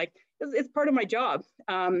busy. I'm like, it's part of my job.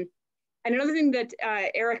 And another thing that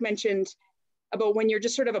Eric mentioned about when you're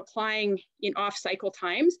just sort of applying in off-cycle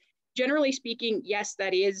times, generally speaking, yes,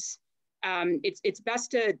 that is, it's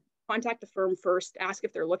best to contact the firm first, ask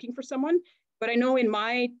if they're looking for someone. But I know in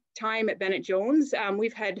my time at Bennett Jones,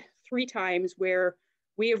 we've had 3 times where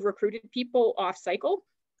we have recruited people off-cycle,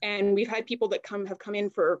 and we've had people that have come in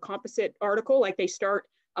for a composite article, like they start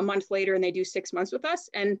a month later and they do 6 months with us.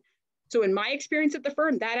 And so in my experience at the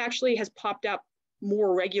firm, that actually has popped up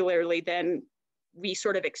more regularly than we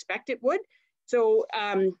sort of expect it would. So,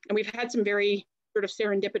 and we've had some very sort of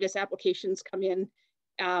serendipitous applications come in,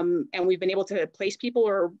 and we've been able to place people,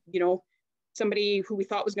 or, you know, somebody who we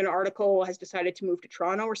thought was going to article has decided to move to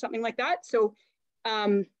Toronto or something like that. So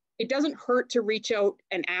it doesn't hurt to reach out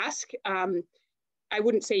and ask. I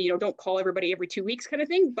wouldn't say, you know, don't call everybody every 2 weeks kind of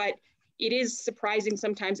thing, but it is surprising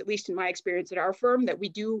sometimes, at least in my experience at our firm, that we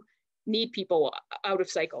do need people out of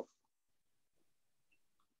cycle.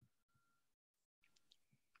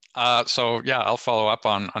 So yeah, I'll follow up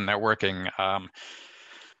on networking.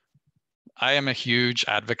 I am a huge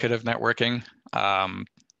advocate of networking. I'm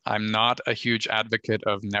not a huge advocate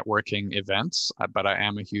of networking events, but I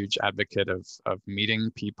am a huge advocate of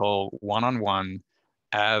meeting people one-on-one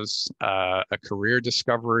as a career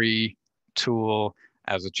discovery tool,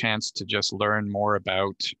 as a chance to just learn more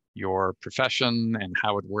about your profession and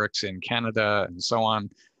how it works in Canada and so on.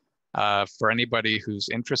 For anybody who's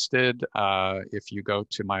interested, if you go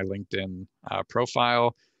to my LinkedIn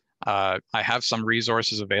profile, I have some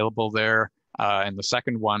resources available there. And the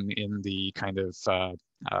second one in the kind of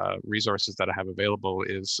resources that I have available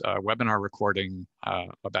is a webinar recording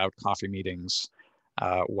about coffee meetings,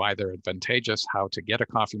 why they're advantageous, how to get a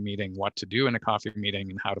coffee meeting, what to do in a coffee meeting,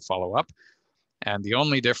 and how to follow up. And the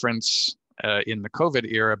only difference in the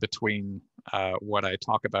COVID era between what I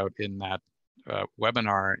talk about in that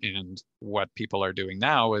webinar and what people are doing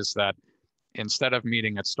now is that instead of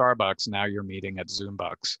meeting at Starbucks, now you're meeting at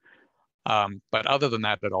Zoombucks. But other than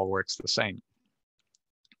that, it all works the same.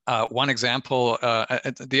 One example,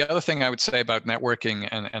 the other thing I would say about networking,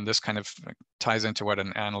 and this kind of ties into what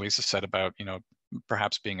Annaliisa said about, you know,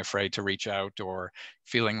 perhaps being afraid to reach out or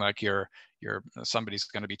feeling like somebody's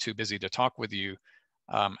going to be too busy to talk with you.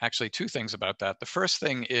 Actually, 2 things about that. The first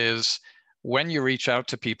thing is, when you reach out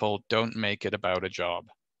to people, don't make it about a job,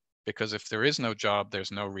 because if there is no job,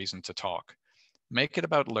 there's no reason to talk. Make it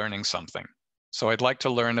about learning something. So I'd like to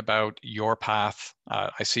learn about your path.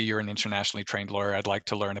 I see you're an internationally trained lawyer. I'd like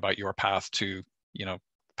to learn about your path to, you know,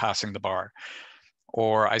 passing the bar.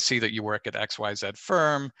 Or I see that you work at XYZ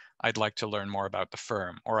firm. I'd like to learn more about the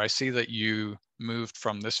firm. Or I see that you moved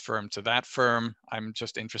from this firm to that firm. I'm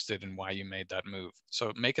just interested in why you made that move.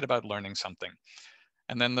 So make it about learning something.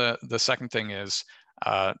 And then the second thing is,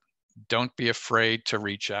 don't be afraid to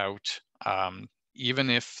reach out. Even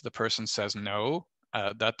if the person says no,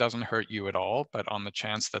 that doesn't hurt you at all, but on the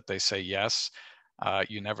chance that they say yes,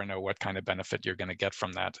 you never know what kind of benefit you're going to get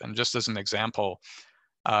from that. And just as an example,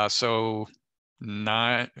 so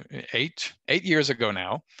 8 years ago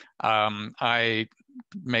now, I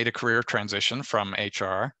made a career transition from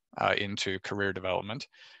HR into career development.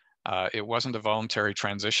 It wasn't a voluntary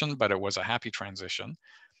transition, but it was a happy transition.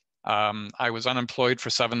 I was unemployed for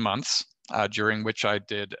 7 months, during which I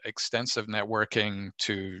did extensive networking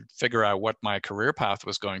to figure out what my career path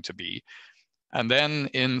was going to be. And then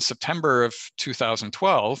in September of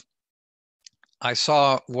 2012, I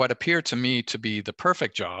saw what appeared to me to be the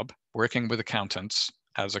perfect job, working with accountants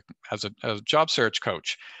as a job search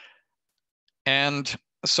coach. And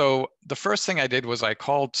so the first thing I did was I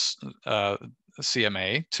called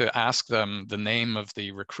CMA to ask them the name of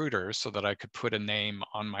the recruiter so that I could put a name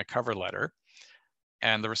on my cover letter.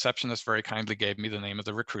 And the receptionist very kindly gave me the name of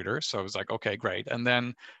the recruiter. So I was like, okay, great. And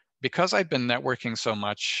then because I'd been networking so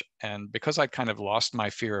much and because I'd kind of lost my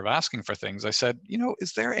fear of asking for things, I said, you know,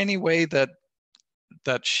 is there any way that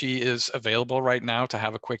she is available right now to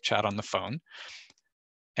have a quick chat on the phone?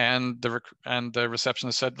 And the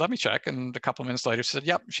receptionist said, let me check. And a couple of minutes later, she said,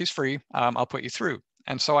 yep, she's free. I'll put you through.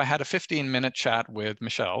 And so I had a 15-minute chat with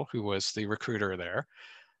Michelle, who was the recruiter there.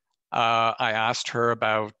 I asked her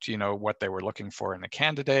about, what they were looking for in a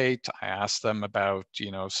candidate. I asked them about,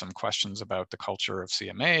 some questions about the culture of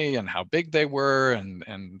CMA and how big they were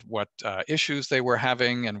and what issues they were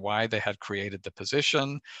having and why they had created the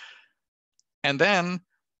position. And then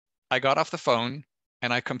I got off the phone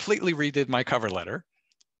and I completely redid my cover letter.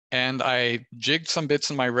 And I jigged some bits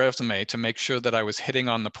in my resume to make sure that I was hitting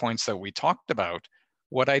on the points that we talked about.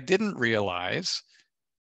 What I didn't realize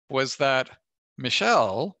was that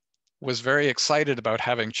Michelle was very excited about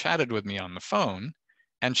having chatted with me on the phone.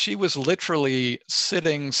 And she was literally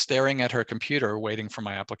sitting, staring at her computer, waiting for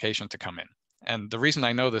my application to come in. And the reason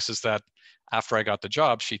I know this is that after I got the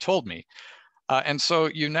job, she told me. And so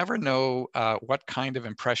you never know what kind of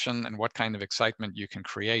impression and what kind of excitement you can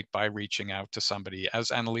create by reaching out to somebody. As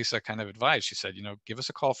Annaliisa kind of advised, she said, give us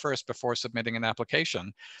a call first before submitting an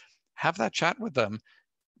application. Have that chat with them.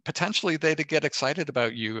 Potentially they'd get excited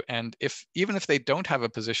about you. And even if they don't have a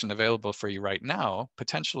position available for you right now,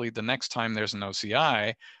 potentially the next time there's an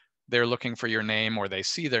OCI, they're looking for your name or they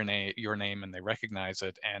see your name and they recognize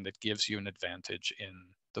it, and it gives you an advantage in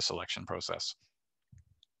the selection process.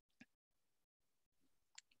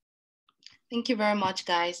 Thank you very much,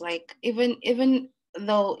 guys. Like even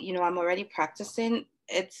though I'm already practicing,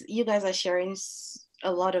 you guys are sharing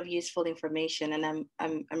a lot of useful information, and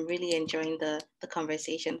I'm really enjoying the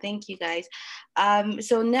conversation. Thank you, guys.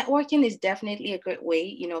 So networking is definitely a great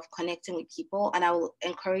way, of connecting with people, and I will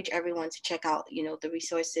encourage everyone to check out, the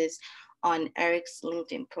resources on Eric's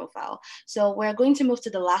LinkedIn profile. So we're going to move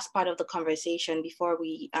to the last part of the conversation before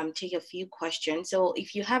we take a few questions. So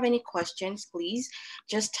if you have any questions, please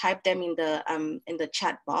just type them in the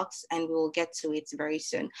chat box and we will get to it very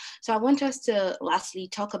soon. So I want us to lastly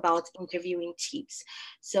talk about interviewing tips.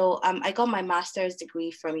 So I got my master's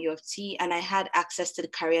degree from U of T and I had access to the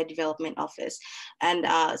career development office. And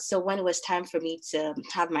so when it was time for me to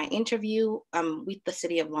have my interview with the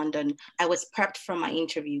City of London, I was prepped for my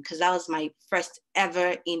interview because that was my first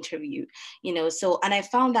ever interview, so, and I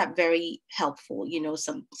found that very helpful.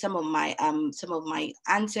 Some of my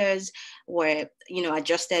answers were,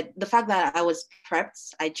 adjusted. The fact that I was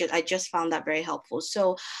prepped, I just found that very helpful.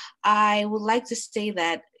 So I would like to say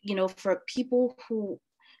that, for people who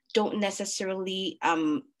don't necessarily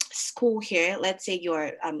school here, let's say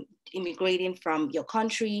you're immigrating from your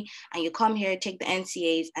country and you come here, take the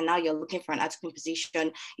NCAs, and now you're looking for an articling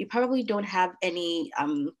position, you probably don't have any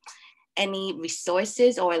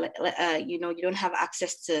resources, or you don't have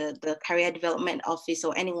access to the career development office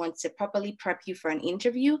or anyone to properly prep you for an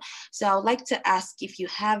interview. So I would like to ask if you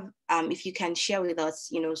have, if you can share with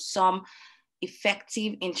us, some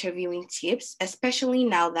effective interviewing tips, especially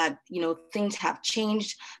now that, things have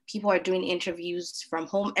changed. People are doing interviews from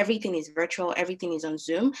home. Everything is virtual. Everything is on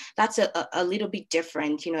Zoom. That's a little bit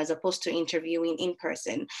different, as opposed to interviewing in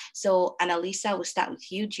person. So Annaliisa, we'll start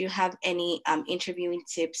with you. Do you have any interviewing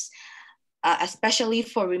tips, especially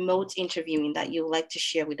for remote interviewing, that you would like to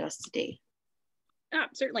share with us today?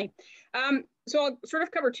 Certainly. So I'll sort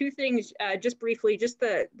of cover two things just briefly, just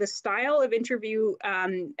the style of interview,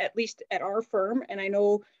 at least at our firm, and I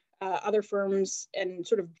know other firms and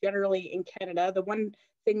sort of generally in Canada. The one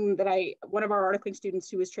thing that one of our articling students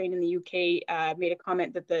who was trained in the UK made a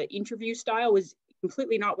comment that the interview style was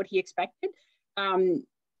completely not what he expected.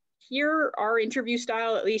 Here, our interview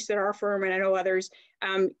style, at least at our firm, and I know others,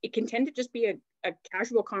 it can tend to just be a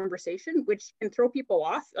casual conversation, which can throw people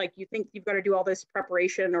off. Like, you think you've got to do all this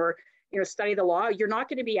preparation or, study the law. You're not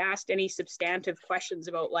going to be asked any substantive questions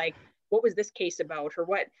about, like, what was this case about, or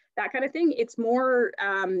what, that kind of thing. It's more,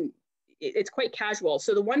 it's quite casual.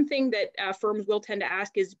 So the one thing that firms will tend to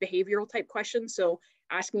ask is behavioral type questions. So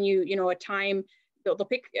asking you, a time, they'll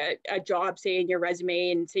pick a job, say, in your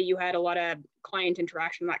resume, and say you had a lot of client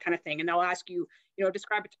interaction, that kind of thing. And they'll ask you,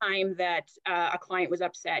 describe a time that a client was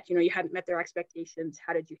upset, you hadn't met their expectations.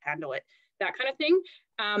 How did you handle it? That kind of thing.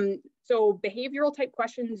 So behavioral type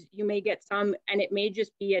questions, you may get some, and it may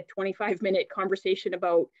just be a 25-minute conversation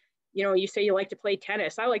about, you say you like to play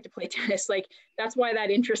tennis. I like to play tennis. Like, that's why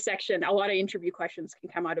that intersection, a lot of interview questions can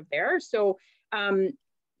come out of there. So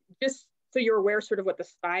just so you're aware sort of what the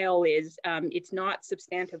style is, it's not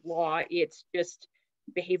substantive law, it's just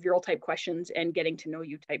behavioral type questions and getting to know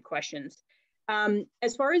you type questions.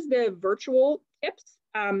 As far as the virtual tips,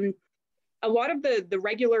 a lot of the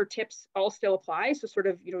regular tips all still apply. So sort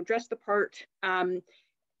of, dress the part.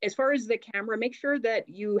 As far as the camera, make sure that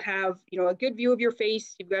you have, a good view of your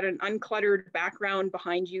face. You've got an uncluttered background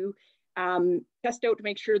behind you. Test out to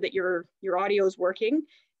make sure that your audio is working.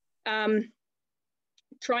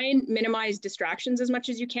 Try and minimize distractions as much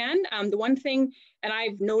as you can. The one thing, and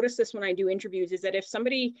I've noticed this when I do interviews, is that if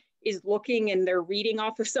somebody is looking and they're reading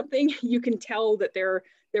off of something, you can tell that they're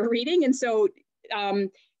reading. And so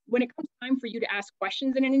when it comes time for you to ask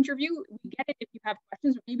questions in an interview, we get it if you have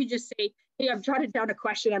questions, maybe just say, hey, I've jotted down a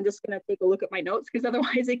question. I'm just going to take a look at my notes, because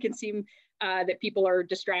otherwise it can seem that people are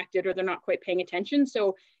distracted or they're not quite paying attention.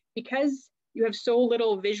 So because you have so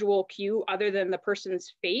little visual cue other than the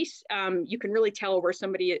person's face, you can really tell where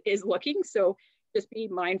somebody is looking. So just be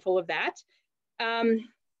mindful of that.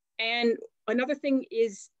 And another thing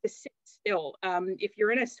is to sit still. If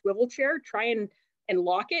you're in a swivel chair, try and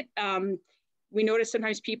lock it. We notice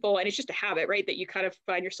sometimes people, and it's just a habit, right, that you kind of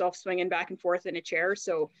find yourself swinging back and forth in a chair.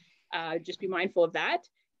 So just be mindful of that.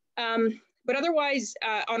 But otherwise,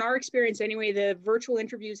 on our experience anyway, the virtual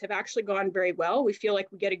interviews have actually gone very well. We feel like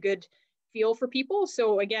we get a good feel for people.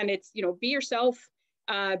 So again, it's, be yourself,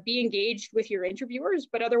 be engaged with your interviewers,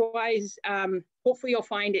 but otherwise, hopefully you'll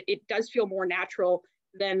find it does feel more natural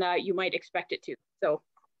than you might expect it to. So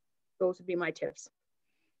those would be my tips.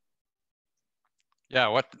 Yeah,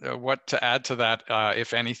 what to add to that,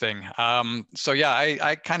 if anything? So yeah,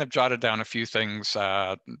 I kind of jotted down a few things,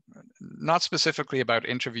 not specifically about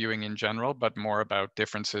interviewing in general, but more about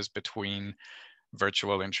differences between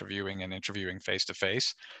virtual interviewing and interviewing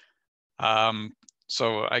face-to-face.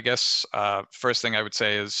 So I guess first thing I would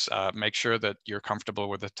say is make sure that you're comfortable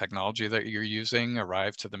with the technology that you're using.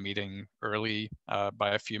 Arrive to the meeting early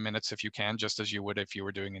by a few minutes if you can, just as you would if you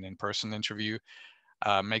were doing an in-person interview.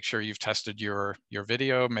 Make sure you've tested your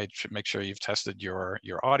video, make sure you've tested your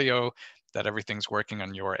audio, that everything's working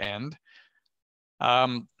on your end.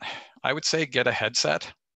 I would say get a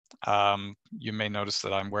headset. You may notice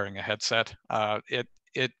that I'm wearing a headset.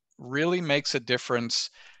 It really makes a difference,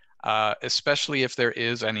 especially if there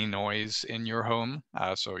is any noise in your home.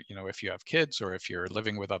 So, if you have kids or if you're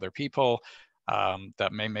living with other people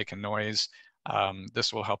that may make a noise,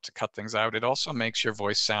 this will help to cut things out. It also makes your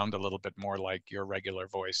voice sound a little bit more like your regular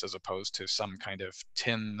voice as opposed to some kind of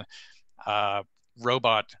tin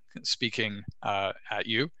robot speaking at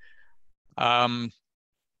you.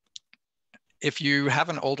 If you have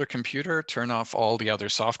an older computer, turn off all the other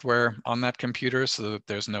software on that computer so that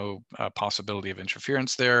there's no possibility of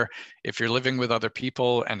interference there. If you're living with other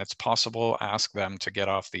people and it's possible, ask them to get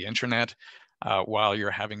off the internet while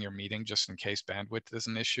you're having your meeting, just in case bandwidth is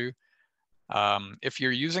an issue. If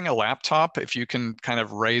you're using a laptop, if you can kind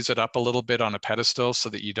of raise it up a little bit on a pedestal so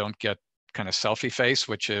that you don't get kind of selfie face,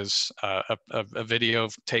 which is a video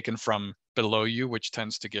taken from below you, which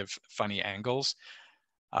tends to give funny angles.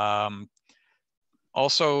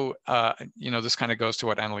 Also, this kind of goes to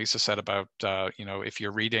what Annaliisa said about, if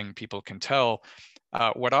you're reading, people can tell.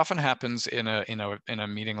 What often happens in a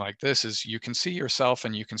meeting like this is you can see yourself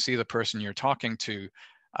and you can see the person you're talking to,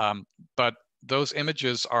 but those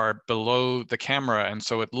images are below the camera, and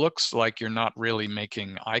so it looks like you're not really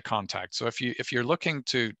making eye contact. So if you're looking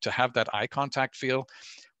to have that eye contact feel,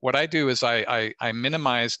 what I do is I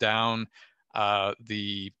minimize down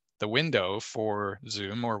the window for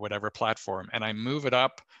Zoom or whatever platform, and I move it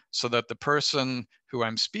up so that the person who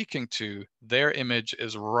I'm speaking to, their image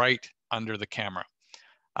is right under the camera.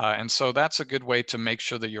 And so that's a good way to make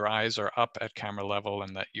sure that your eyes are up at camera level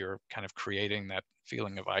and that you're kind of creating that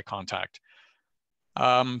feeling of eye contact.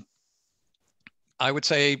 I would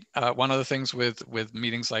say one of the things with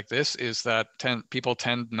meetings like this is that people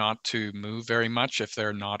tend not to move very much if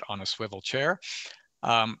they're not on a swivel chair.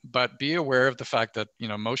 But be aware of the fact that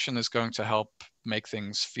motion is going to help make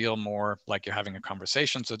things feel more like you're having a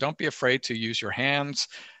conversation. So don't be afraid to use your hands.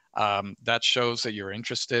 That shows that you're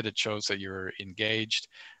interested. It shows that you're engaged.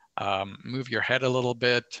 Move your head a little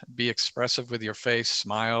bit. Be expressive with your face.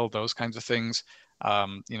 Smile. Those kinds of things.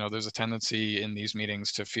 There's a tendency in these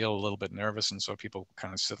meetings to feel a little bit nervous, and so people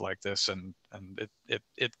kind of sit like this, and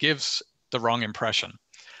it gives the wrong impression.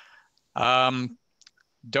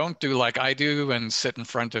 Don't do like I do and sit in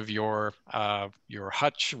front of your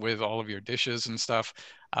hutch with all of your dishes and stuff.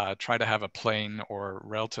 Try to have a plain or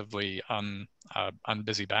relatively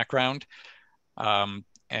unbusy background.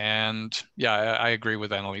 And yeah, I agree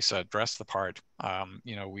with Annaliisa. Dress the part.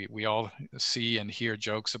 We all see and hear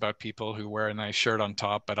jokes about people who wear a nice shirt on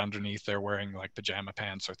top, but underneath they're wearing like pajama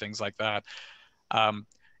pants or things like that.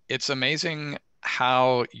 It's amazing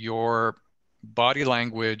how your body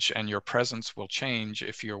language and your presence will change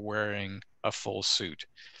if you're wearing a full suit.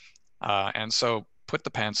 And so put the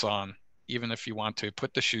pants on, even if you want to,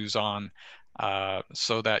 put the shoes on,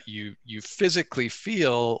 so that you physically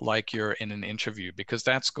feel like you're in an interview, because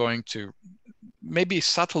that's going to maybe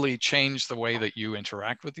subtly change the way that you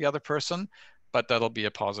interact with the other person, but that'll be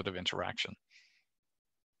a positive interaction.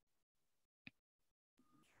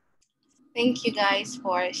 Thank you guys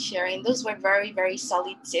for sharing. Those were very, very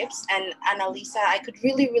solid tips. And Annaliisa, I could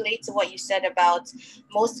really relate to what you said about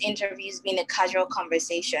most interviews being a casual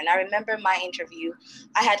conversation. I remember my interview,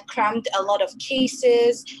 I had crammed a lot of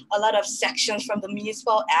cases, a lot of sections from the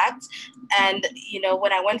Municipal Act. And, you know,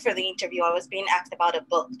 when I went for the interview, I was being asked about a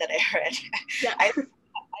book that I read. Yeah.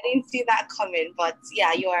 I didn't see that coming, but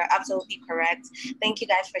yeah, you are absolutely correct. Thank you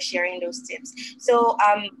guys for sharing those tips. So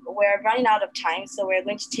we're running out of time, so we're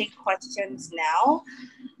going to take questions now.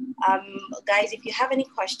 Guys, if you have any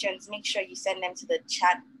questions, make sure you send them to the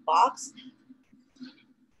chat box.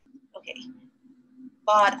 Okay.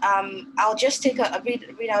 But I'll just take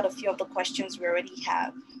read out a few of the questions we already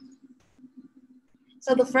have.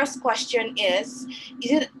 So the first question is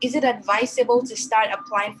it advisable to start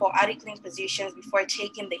applying for articling positions before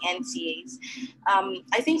taking the NCAs?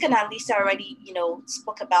 I think Annaliisa already, you know,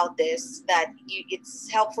 spoke about this, that it's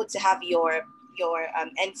helpful to have your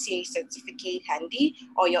NCA certificate handy,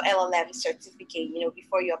 or your LLM certificate, you know,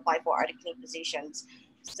 before you apply for articling positions.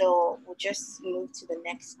 So we'll just move to the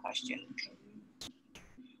next question.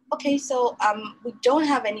 Okay, so we don't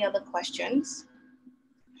have any other questions.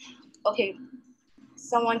 Okay.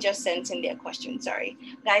 Someone just sent in their question, sorry.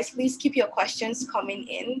 Guys, please keep your questions coming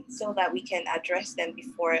in so that we can address them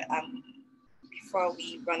before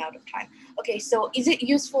we run out of time. Okay, so is it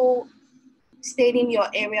useful stating your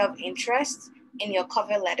area of interest in your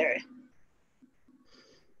cover letter?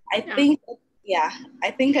 I think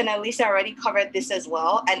Annaliisa already covered this as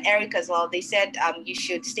well, and Eric as well. They said you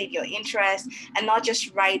should state your interest and not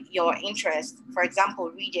just write your interest. For example,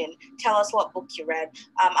 reading. Tell us what book you read.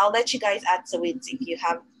 I'll let you guys add to it if you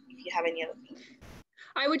have any other things.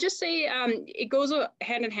 I would just say it goes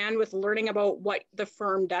hand in hand with learning about what the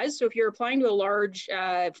firm does. So if you're applying to a large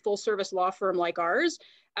full service law firm like ours,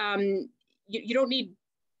 you don't need.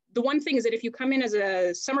 The one thing is that if you come in as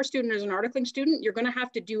a summer student or as an articling student, you're going to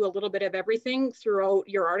have to do a little bit of everything throughout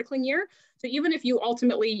your articling year. So even if you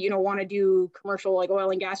ultimately, you know, want to do commercial, like oil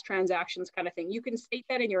and gas transactions kind of thing, you can state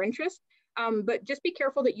that in your interest. But just be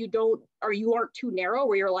careful that you aren't too narrow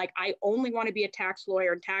where you're like, I only want to be a tax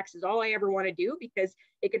lawyer and tax is all I ever want to do, because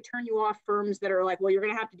it could turn you off firms that are like, well, you're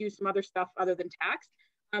going to have to do some other stuff other than tax.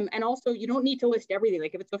 And also, you don't need to list everything.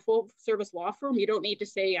 Like if it's a full service law firm, you don't need to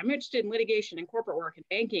say, I'm interested in litigation and corporate work and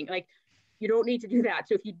banking. Like you don't need to do that.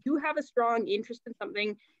 So if you do have a strong interest in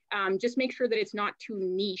something, just make sure that it's not too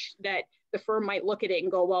niche that the firm might look at it and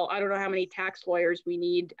go, well, I don't know how many tax lawyers we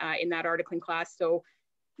need in that articling class. So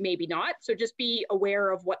maybe not. So just be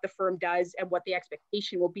aware of what the firm does and what the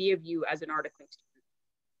expectation will be of you as an articling student.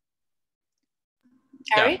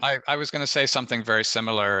 Yeah, I was going to say something very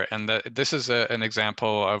similar, and this is an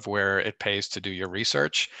example of where it pays to do your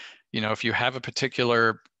research. You know, if you have a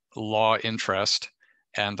particular law interest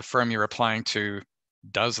and the firm you're applying to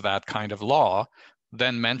does that kind of law,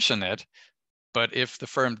 then mention it. But if the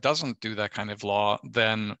firm doesn't do that kind of law,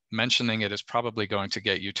 then mentioning it is probably going to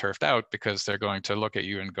get you turfed out, because they're going to look at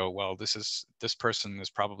you and go, well, this person is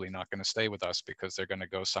probably not going to stay with us because they're going to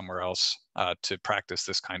go somewhere else to practice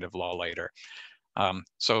this kind of law later.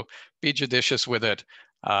 So be judicious with it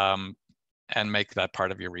and make that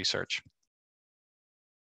part of your research.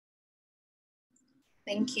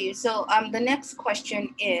 Thank you. So the next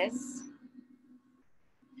question is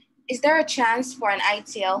there a chance for an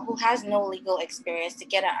ITL who has no legal experience to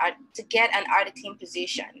get an articling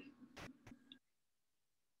position?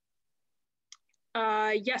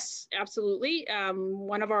 Yes, absolutely.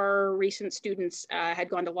 One of our recent students had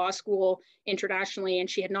gone to law school internationally, and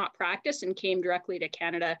she had not practiced and came directly to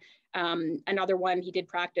Canada. Another one, he did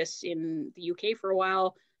practice in the UK for a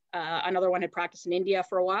while. Another one had practiced in India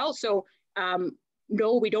for a while. So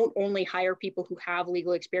no, we don't only hire people who have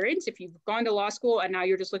legal experience. If you've gone to law school and now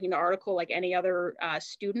you're just looking to article like any other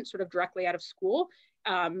student sort of directly out of school,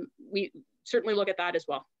 we certainly look at that as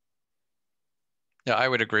well. Yeah, I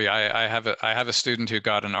would agree. I have a student who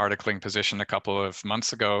got an articling position a couple of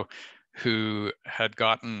months ago, who had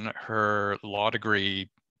gotten her law degree,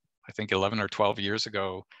 I think 11 or 12 years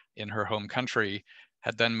ago in her home country,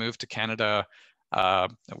 had then moved to Canada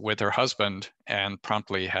with her husband and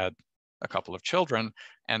promptly had a couple of children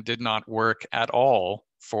and did not work at all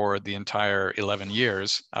for the entire 11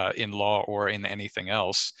 years in law or in anything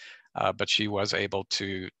else. But she was able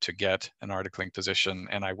to get an articling position.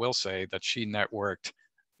 And I will say that she networked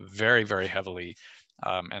very, very heavily.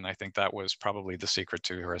 And I think that was probably the secret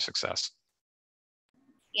to her success.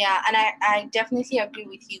 Yeah, and I definitely agree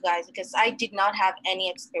with you guys because I did not have any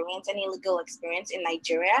experience, any legal experience in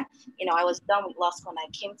Nigeria. You know, I was done with law school and I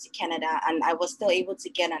came to Canada and I was still able to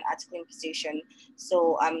get an articling position.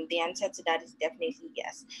 So the answer to that is definitely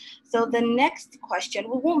yes. So the next question,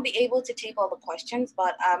 we won't be able to take all the questions,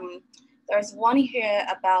 but there's one here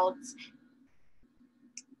about,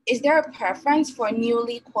 is there a preference for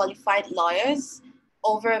newly qualified lawyers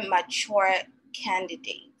over mature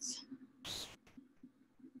candidates?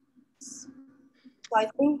 So I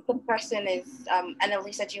think the person is,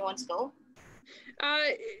 Annaliisa, do you want to go?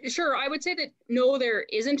 Sure, I would say that no, there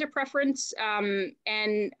isn't a preference.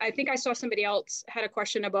 And I think I saw somebody else had a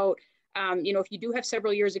question about, you know, if you do have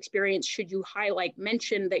several years experience, should you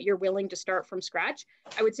mention that you're willing to start from scratch?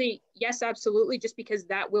 I would say yes, absolutely, just because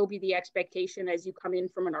that will be the expectation as you come in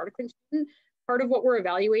from an articling student. Part of what we're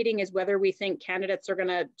evaluating is whether we think candidates are going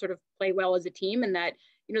to sort of play well as a team, and that,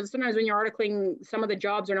 you know, sometimes when you're articling, some of the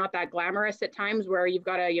jobs are not that glamorous at times where you've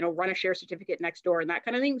got to, you know, run a share certificate next door and that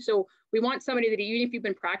kind of thing. So we want somebody that even if you've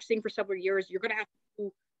been practicing for several years, you're going to have to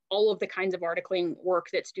do all of the kinds of articling work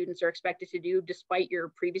that students are expected to do despite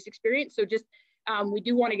your previous experience. So just, we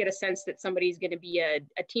do want to get a sense that somebody's going to be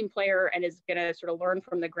a team player and is going to sort of learn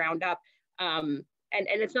from the ground up. And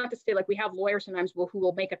it's not to say, like, we have lawyers sometimes who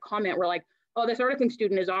will make a comment where like, oh, this articling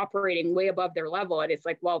student is operating way above their level. And it's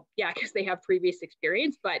like, well, yeah, because they have previous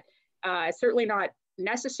experience, but certainly not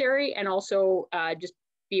necessary. And also just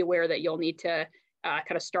be aware that you'll need to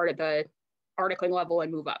kind of start at the articling level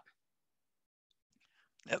and move up.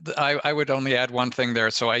 I would only add one thing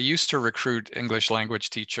there. So I used to recruit English language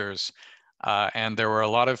teachers, and there were a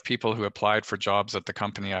lot of people who applied for jobs at the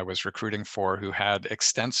company I was recruiting for who had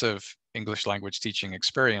extensive English language teaching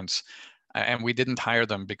experience. And we didn't hire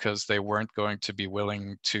them because they weren't going to be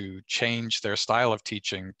willing to change their style of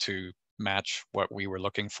teaching to match what we were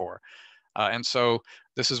looking for. And so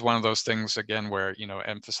this is one of those things, again, where, you know,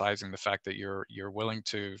 emphasizing the fact that you're willing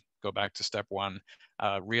to go back to step one,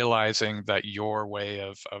 realizing that your way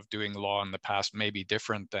of doing law in the past may be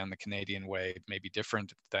different than the Canadian way, may be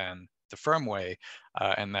different than the firm way,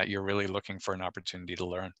 and that you're really looking for an opportunity to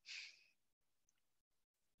learn.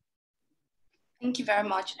 Thank you very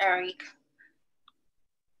much, Eric.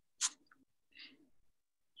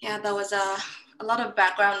 Yeah, there was a lot of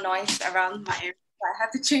background noise around my area. I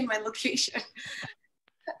had to change my location.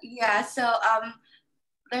 Yeah, so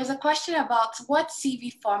there's a question about what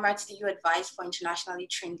CV formats do you advise for internationally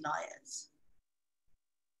trained lawyers?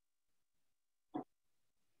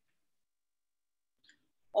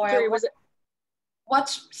 Or sorry, what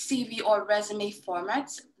CV or resume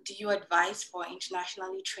formats do you advise for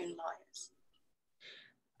internationally trained lawyers?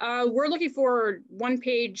 We're looking for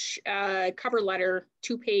 1-page cover letter,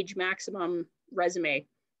 2-page maximum resume.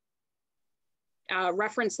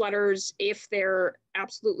 Reference letters, if they're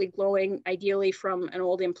absolutely glowing, ideally from an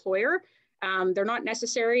old employer. They're not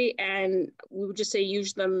necessary, and we would just say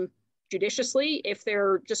use them judiciously. If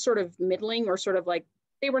they're just sort of middling or sort of like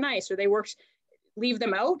they were nice or they worked, leave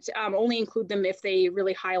them out. Only include them if they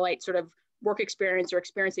really highlight sort of work experience or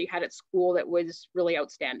experience that you had at school that was really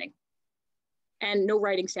outstanding. And no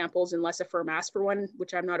writing samples unless a firm asks for one,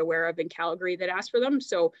 which I'm not aware of in Calgary that asks for them.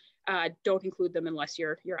 So don't include them unless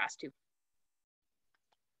you're asked to.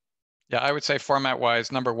 Yeah, I would say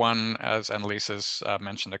format-wise, number one, as Annaliisa's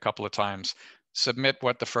mentioned a couple of times, submit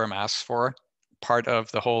what the firm asks for. Part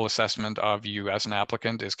of the whole assessment of you as an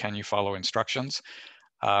applicant is, can you follow instructions?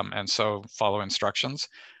 And so follow instructions.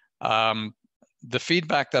 The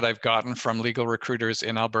feedback that I've gotten from legal recruiters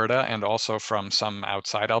in Alberta and also from some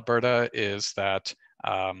outside Alberta is that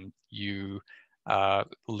you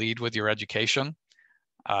lead with your education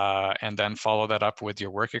and then follow that up with your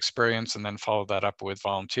work experience and then follow that up with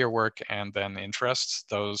volunteer work and then interests.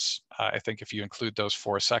 Those, I think if you include those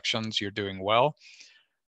 4 sections, you're doing well.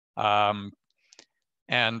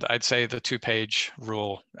 And I'd say the 2-page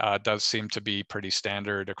rule does seem to be pretty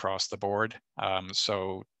standard across the board.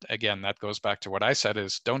 So again, that goes back to what I said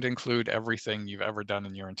is don't include everything you've ever done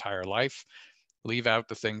in your entire life. Leave out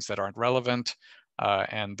the things that aren't relevant.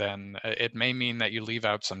 And then it may mean that you leave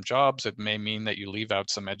out some jobs. It may mean that you leave out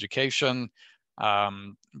some education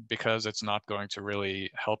because it's not going to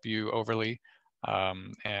really help you overly.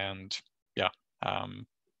 And yeah,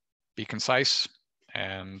 be concise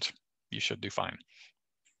and you should do fine.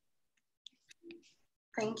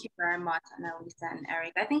 Thank you very much, Annaliisa and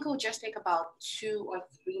Eric. I think we'll just take about 2 or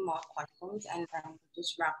 3 more questions and then we'll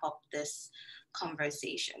just wrap up this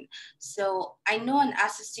conversation. So I know an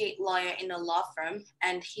associate lawyer in a law firm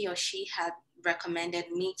and he or she had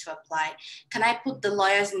recommended me to apply. Can I put the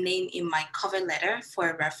lawyer's name in my cover letter for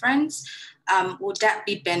a reference? Would that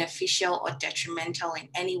be beneficial or detrimental in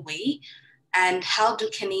any way? And how do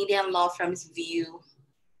Canadian law firms view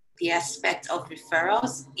the aspect of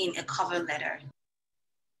referrals in a cover letter?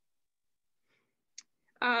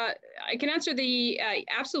 I can answer the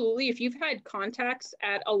absolutely. If you've had contacts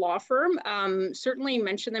at a law firm, certainly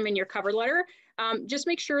mention them in your cover letter. Just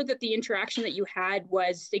make sure that the interaction that you had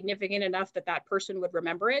was significant enough that that person would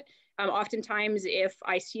remember it. Oftentimes, if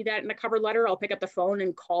I see that in a cover letter, I'll pick up the phone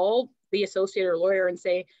and call the associate or lawyer and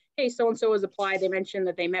say, hey, so-and-so has applied. They mentioned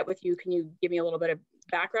that they met with you. Can you give me a little bit of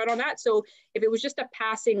background on that? So if it was just a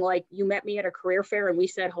passing, like you met me at a career fair and we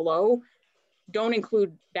said hello, don't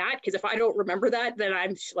include that, because if I don't remember that, then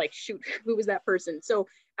I'm like, shoot, who was that person? So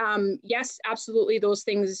yes, absolutely, those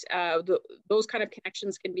things, those kind of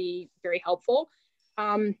connections can be very helpful.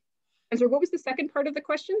 And so what was the second part of the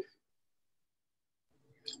question?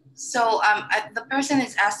 So the person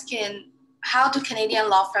is asking, how do Canadian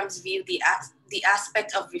law firms view the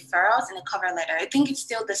aspect of referrals in a cover letter? I think it's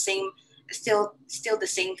still the same, still the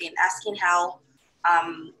same thing, asking how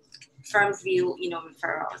firms view,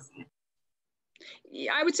 referrals.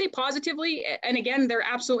 I would say positively, and again, they're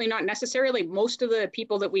absolutely not necessary. Like most of the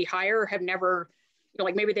people that we hire have never,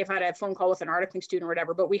 like maybe they've had a phone call with an articling student or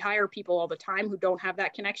whatever, but we hire people all the time who don't have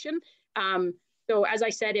that connection. So as I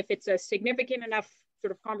said, if it's a significant enough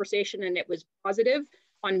sort of conversation and it was positive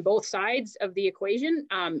on both sides of the equation,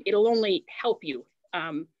 it'll only help you.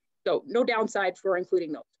 So no downside for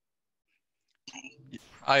including those.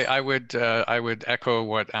 I would echo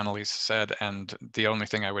what Annaliisa said, and the only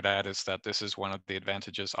thing I would add is that this is one of the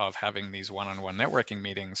advantages of having these one-on-one networking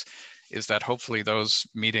meetings, is that hopefully those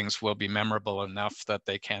meetings will be memorable enough that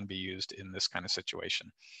they can be used in this kind of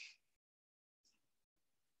situation.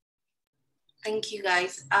 Thank you,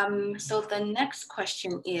 guys. So the next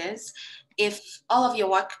question is, if all of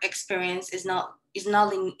your work experience is not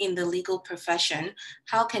in the legal profession,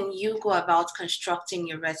 how can you go about constructing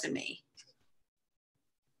your resume?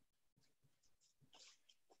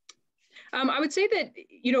 I would say that,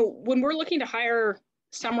 when we're looking to hire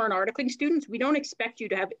summer and articling students, we don't expect you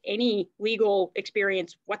to have any legal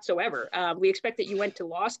experience whatsoever. We expect that you went to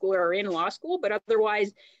law school or are in law school, but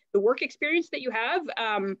otherwise the work experience that you have,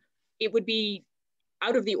 it would be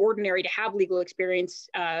out of the ordinary to have legal experience,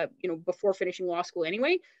 before finishing law school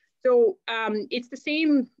anyway. So it's the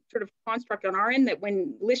same sort of construct on our end, that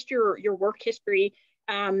when list your work history,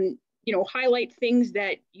 highlight things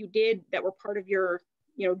that you did that were part of your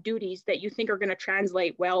duties that you think are going to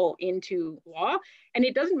translate well into law. And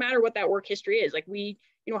it doesn't matter what that work history is. Like we,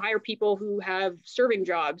 hire people who have serving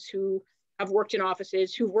jobs, who have worked in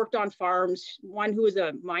offices, who've worked on farms, one who was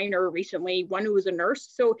a miner recently, one who was a nurse.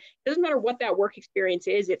 So it doesn't matter what that work experience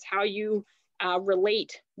is. It's how you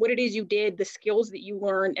relate what it is you did, the skills that you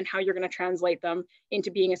learned, and how you're going to translate them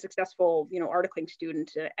into being a successful, articling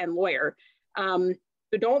student and lawyer.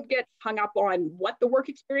 So don't get hung up on what the work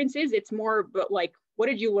experience is. It's more but like, what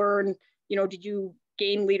did you learn? Did you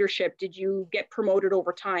gain leadership? Did you get promoted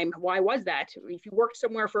over time? Why was that? If you worked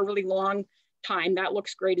somewhere for a really long time, that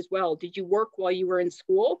looks great as well. Did you work while you were in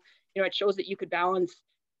school? It shows that you could balance,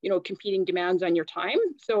 competing demands on your time.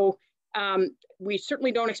 So we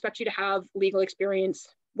certainly don't expect you to have legal experience,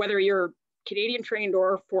 whether you're Canadian trained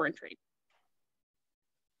or foreign trained.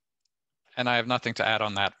 And I have nothing to add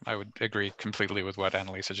on that. I would agree completely with what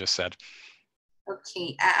Annaliisa just said.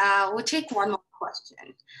 Okay, we'll take one more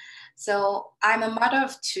question. So I'm a mother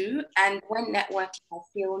of 2, and when networking, I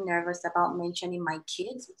feel nervous about mentioning my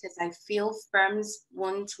kids because I feel firms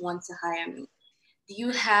won't want to hire me. Do you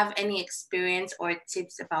have any experience or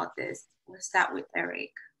tips about this? We'll start with Eric.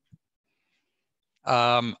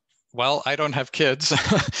 Well, I don't have kids.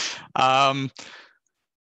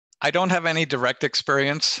 I don't have any direct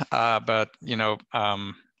experience, but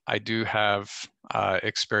I do have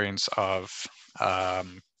experience of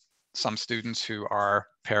some students who are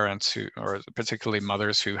parents or particularly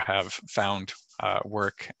mothers who have found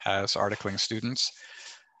work as articling students.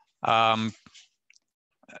 I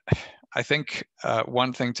think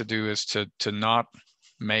one thing to do is to not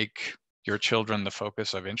make your children the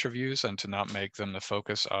focus of interviews and to not make them the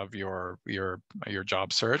focus of your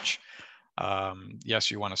job search.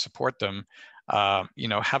 Yes, you want to support them.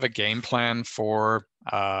 Have a game plan for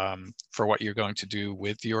what you're going to do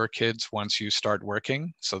with your kids once you start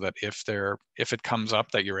working, so that if it comes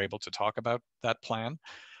up, that you're able to talk about that plan.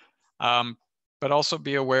 but also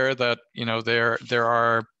be aware that, you know, there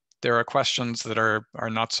are questions that are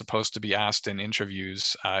not supposed to be asked in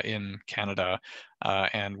interviews in Canada,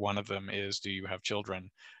 and one of them is, do you have children?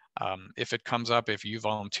 If it comes up, if you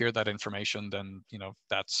volunteer that information, then, you know,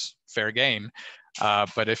 that's fair game.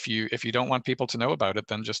 But if you don't want people to know about it,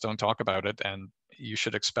 then just don't talk about it, and you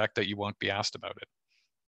should expect that you won't be asked about it.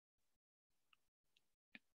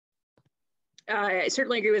 I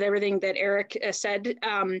certainly agree with everything that Eric said.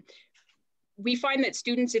 We find that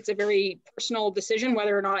students, it's a very personal decision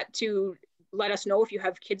whether or not to let us know if you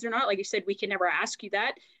have kids or not. Like you said, we can never ask you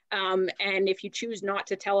that. And if you choose not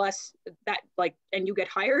to tell us that, like, and you get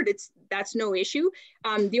hired, that's no issue.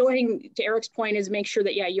 The only thing, to Eric's point, is make sure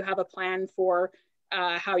that, yeah, you have a plan for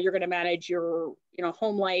how you're going to manage your, you know,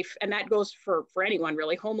 home life. And that goes for anyone,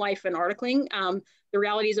 really, home life and articling. The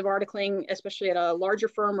realities of articling, especially at a larger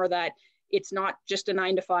firm, are that it's not just a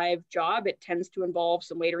 9-to-5 job. It tends to involve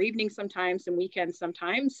some later evenings sometimes, some weekends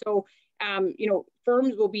sometimes. So, you know,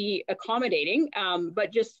 firms will be accommodating,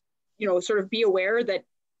 but just, you know, sort of be aware that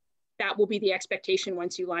that will be the expectation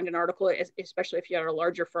once you land an article, especially if you're at a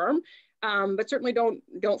larger firm. But certainly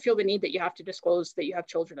don't feel the need that you have to disclose that you have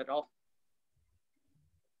children at all.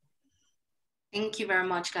 Thank you very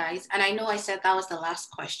much, guys. And I know I said that was the last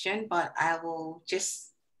question, but I will just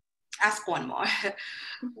ask one more.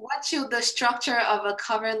 What should the structure of a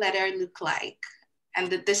cover letter look like? And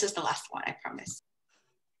this is the last one, I promise.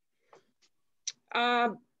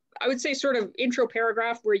 I would say sort of intro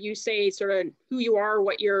paragraph where you say sort of who you are,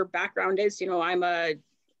 what your background is. You know, I'm a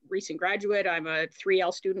recent graduate, I'm a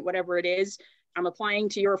 3L student, whatever it is. I'm applying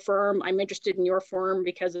to your firm. I'm interested in your firm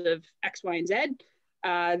because of X, Y, and Z.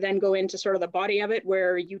 Then go into sort of the body of it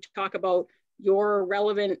where you talk about your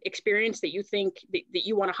relevant experience that you think that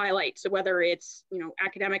you want to highlight. So whether it's, you know,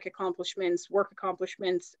 academic accomplishments, work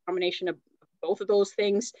accomplishments, combination of both of those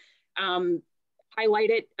things,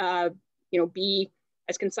 highlight it, you know, be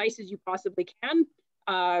as concise as you possibly can,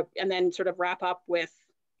 and then sort of wrap up with,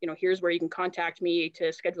 you know, here's where you can contact me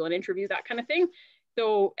to schedule an interview, that kind of thing.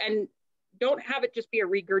 So, and don't have it just be a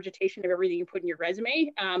regurgitation of everything you put in your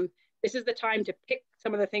resume. This is the time to pick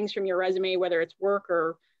some of the things from your resume, whether it's work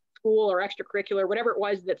or school or extracurricular, whatever it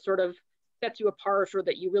was that sort of sets you apart or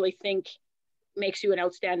that you really think makes you an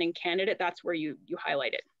outstanding candidate. That's where you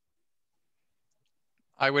highlight it.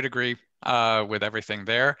 I would agree with everything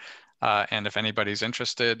there. And if anybody's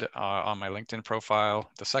interested on my LinkedIn profile,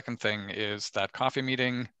 the second thing is that coffee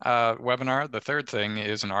meeting webinar. The third thing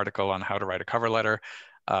is an article on how to write a cover letter,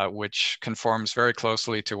 which conforms very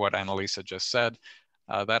closely to what Annaliisa just said.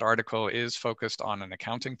 That article is focused on an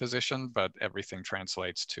accounting position, but everything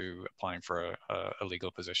translates to applying for a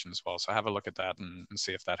legal position as well. So have a look at that and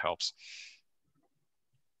see if that helps.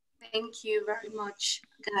 Thank you very much,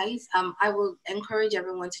 guys. I will encourage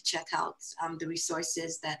everyone to check out the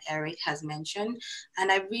resources that Eric has mentioned.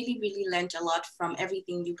 And I really, really learned a lot from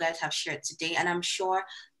everything you guys have shared today. And I'm sure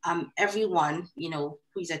everyone, you know,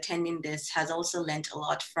 who's attending this has also learned a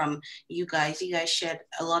lot from you guys. You guys shared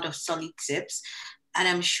a lot of solid tips. And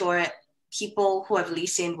I'm sure people who have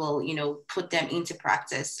listened will, you know, put them into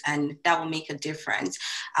practice, and that will make a difference.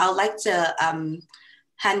 I would like to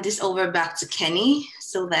hand this over back to Kenny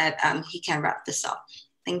so that he can wrap this up.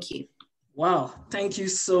 Thank you. Wow, thank you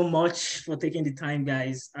so much for taking the time,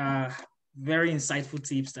 guys. Very insightful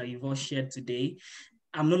tips that you've all shared today.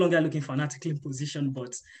 I'm no longer looking for an articling position,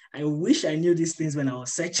 but I wish I knew these things when I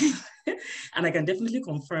was searching. And I can definitely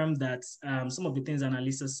confirm that some of the things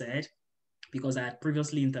Annaliisa said, because I had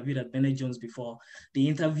previously interviewed at Bennett Jones before. The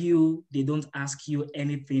interview, they don't ask you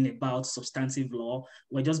anything about substantive law.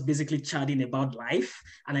 We're just basically chatting about life.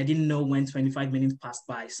 And I didn't know when 25 minutes passed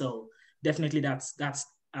by. So definitely that's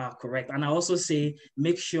correct. And I also say,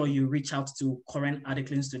 make sure you reach out to current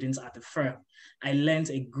articling students at the firm. I learned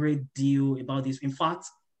a great deal about this. In fact,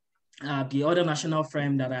 the other national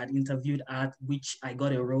firm that I had interviewed at, which I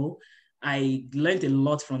got a role, I learned a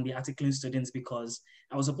lot from the articling students because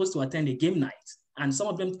I was supposed to attend a game night. And some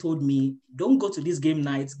of them told me, don't go to this game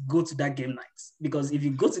night, go to that game night. Because if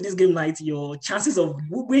you go to this game night, your chances of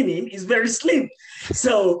winning is very slim.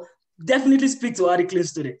 So definitely speak to articling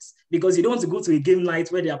students, because you don't want to go to a game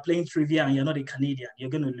night where they are playing trivia and you're not a Canadian, you're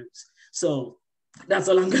going to lose. So that's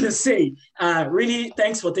all I'm going to say. Really,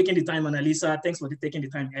 thanks for taking the time, Annaliisa. Thanks for taking the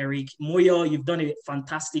time, Eric. Moyo, you've done a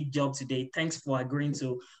fantastic job today. Thanks for agreeing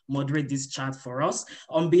to moderate this chat for us.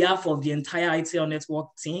 On behalf of the entire ITL Network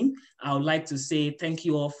team, I would like to say thank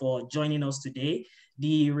you all for joining us today.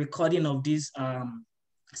 The recording of this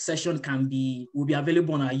session will be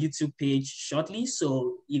available on our YouTube page shortly.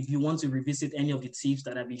 So if you want to revisit any of the tips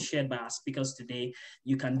that have been shared by our speakers today,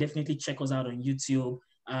 you can definitely check us out on YouTube.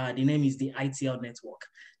 The name is the ITL Network.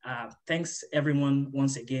 Thanks everyone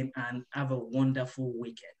once again, and have a wonderful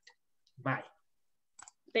weekend. Bye.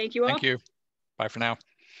 Thank you all. Thank you. Bye for now.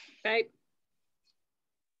 Bye.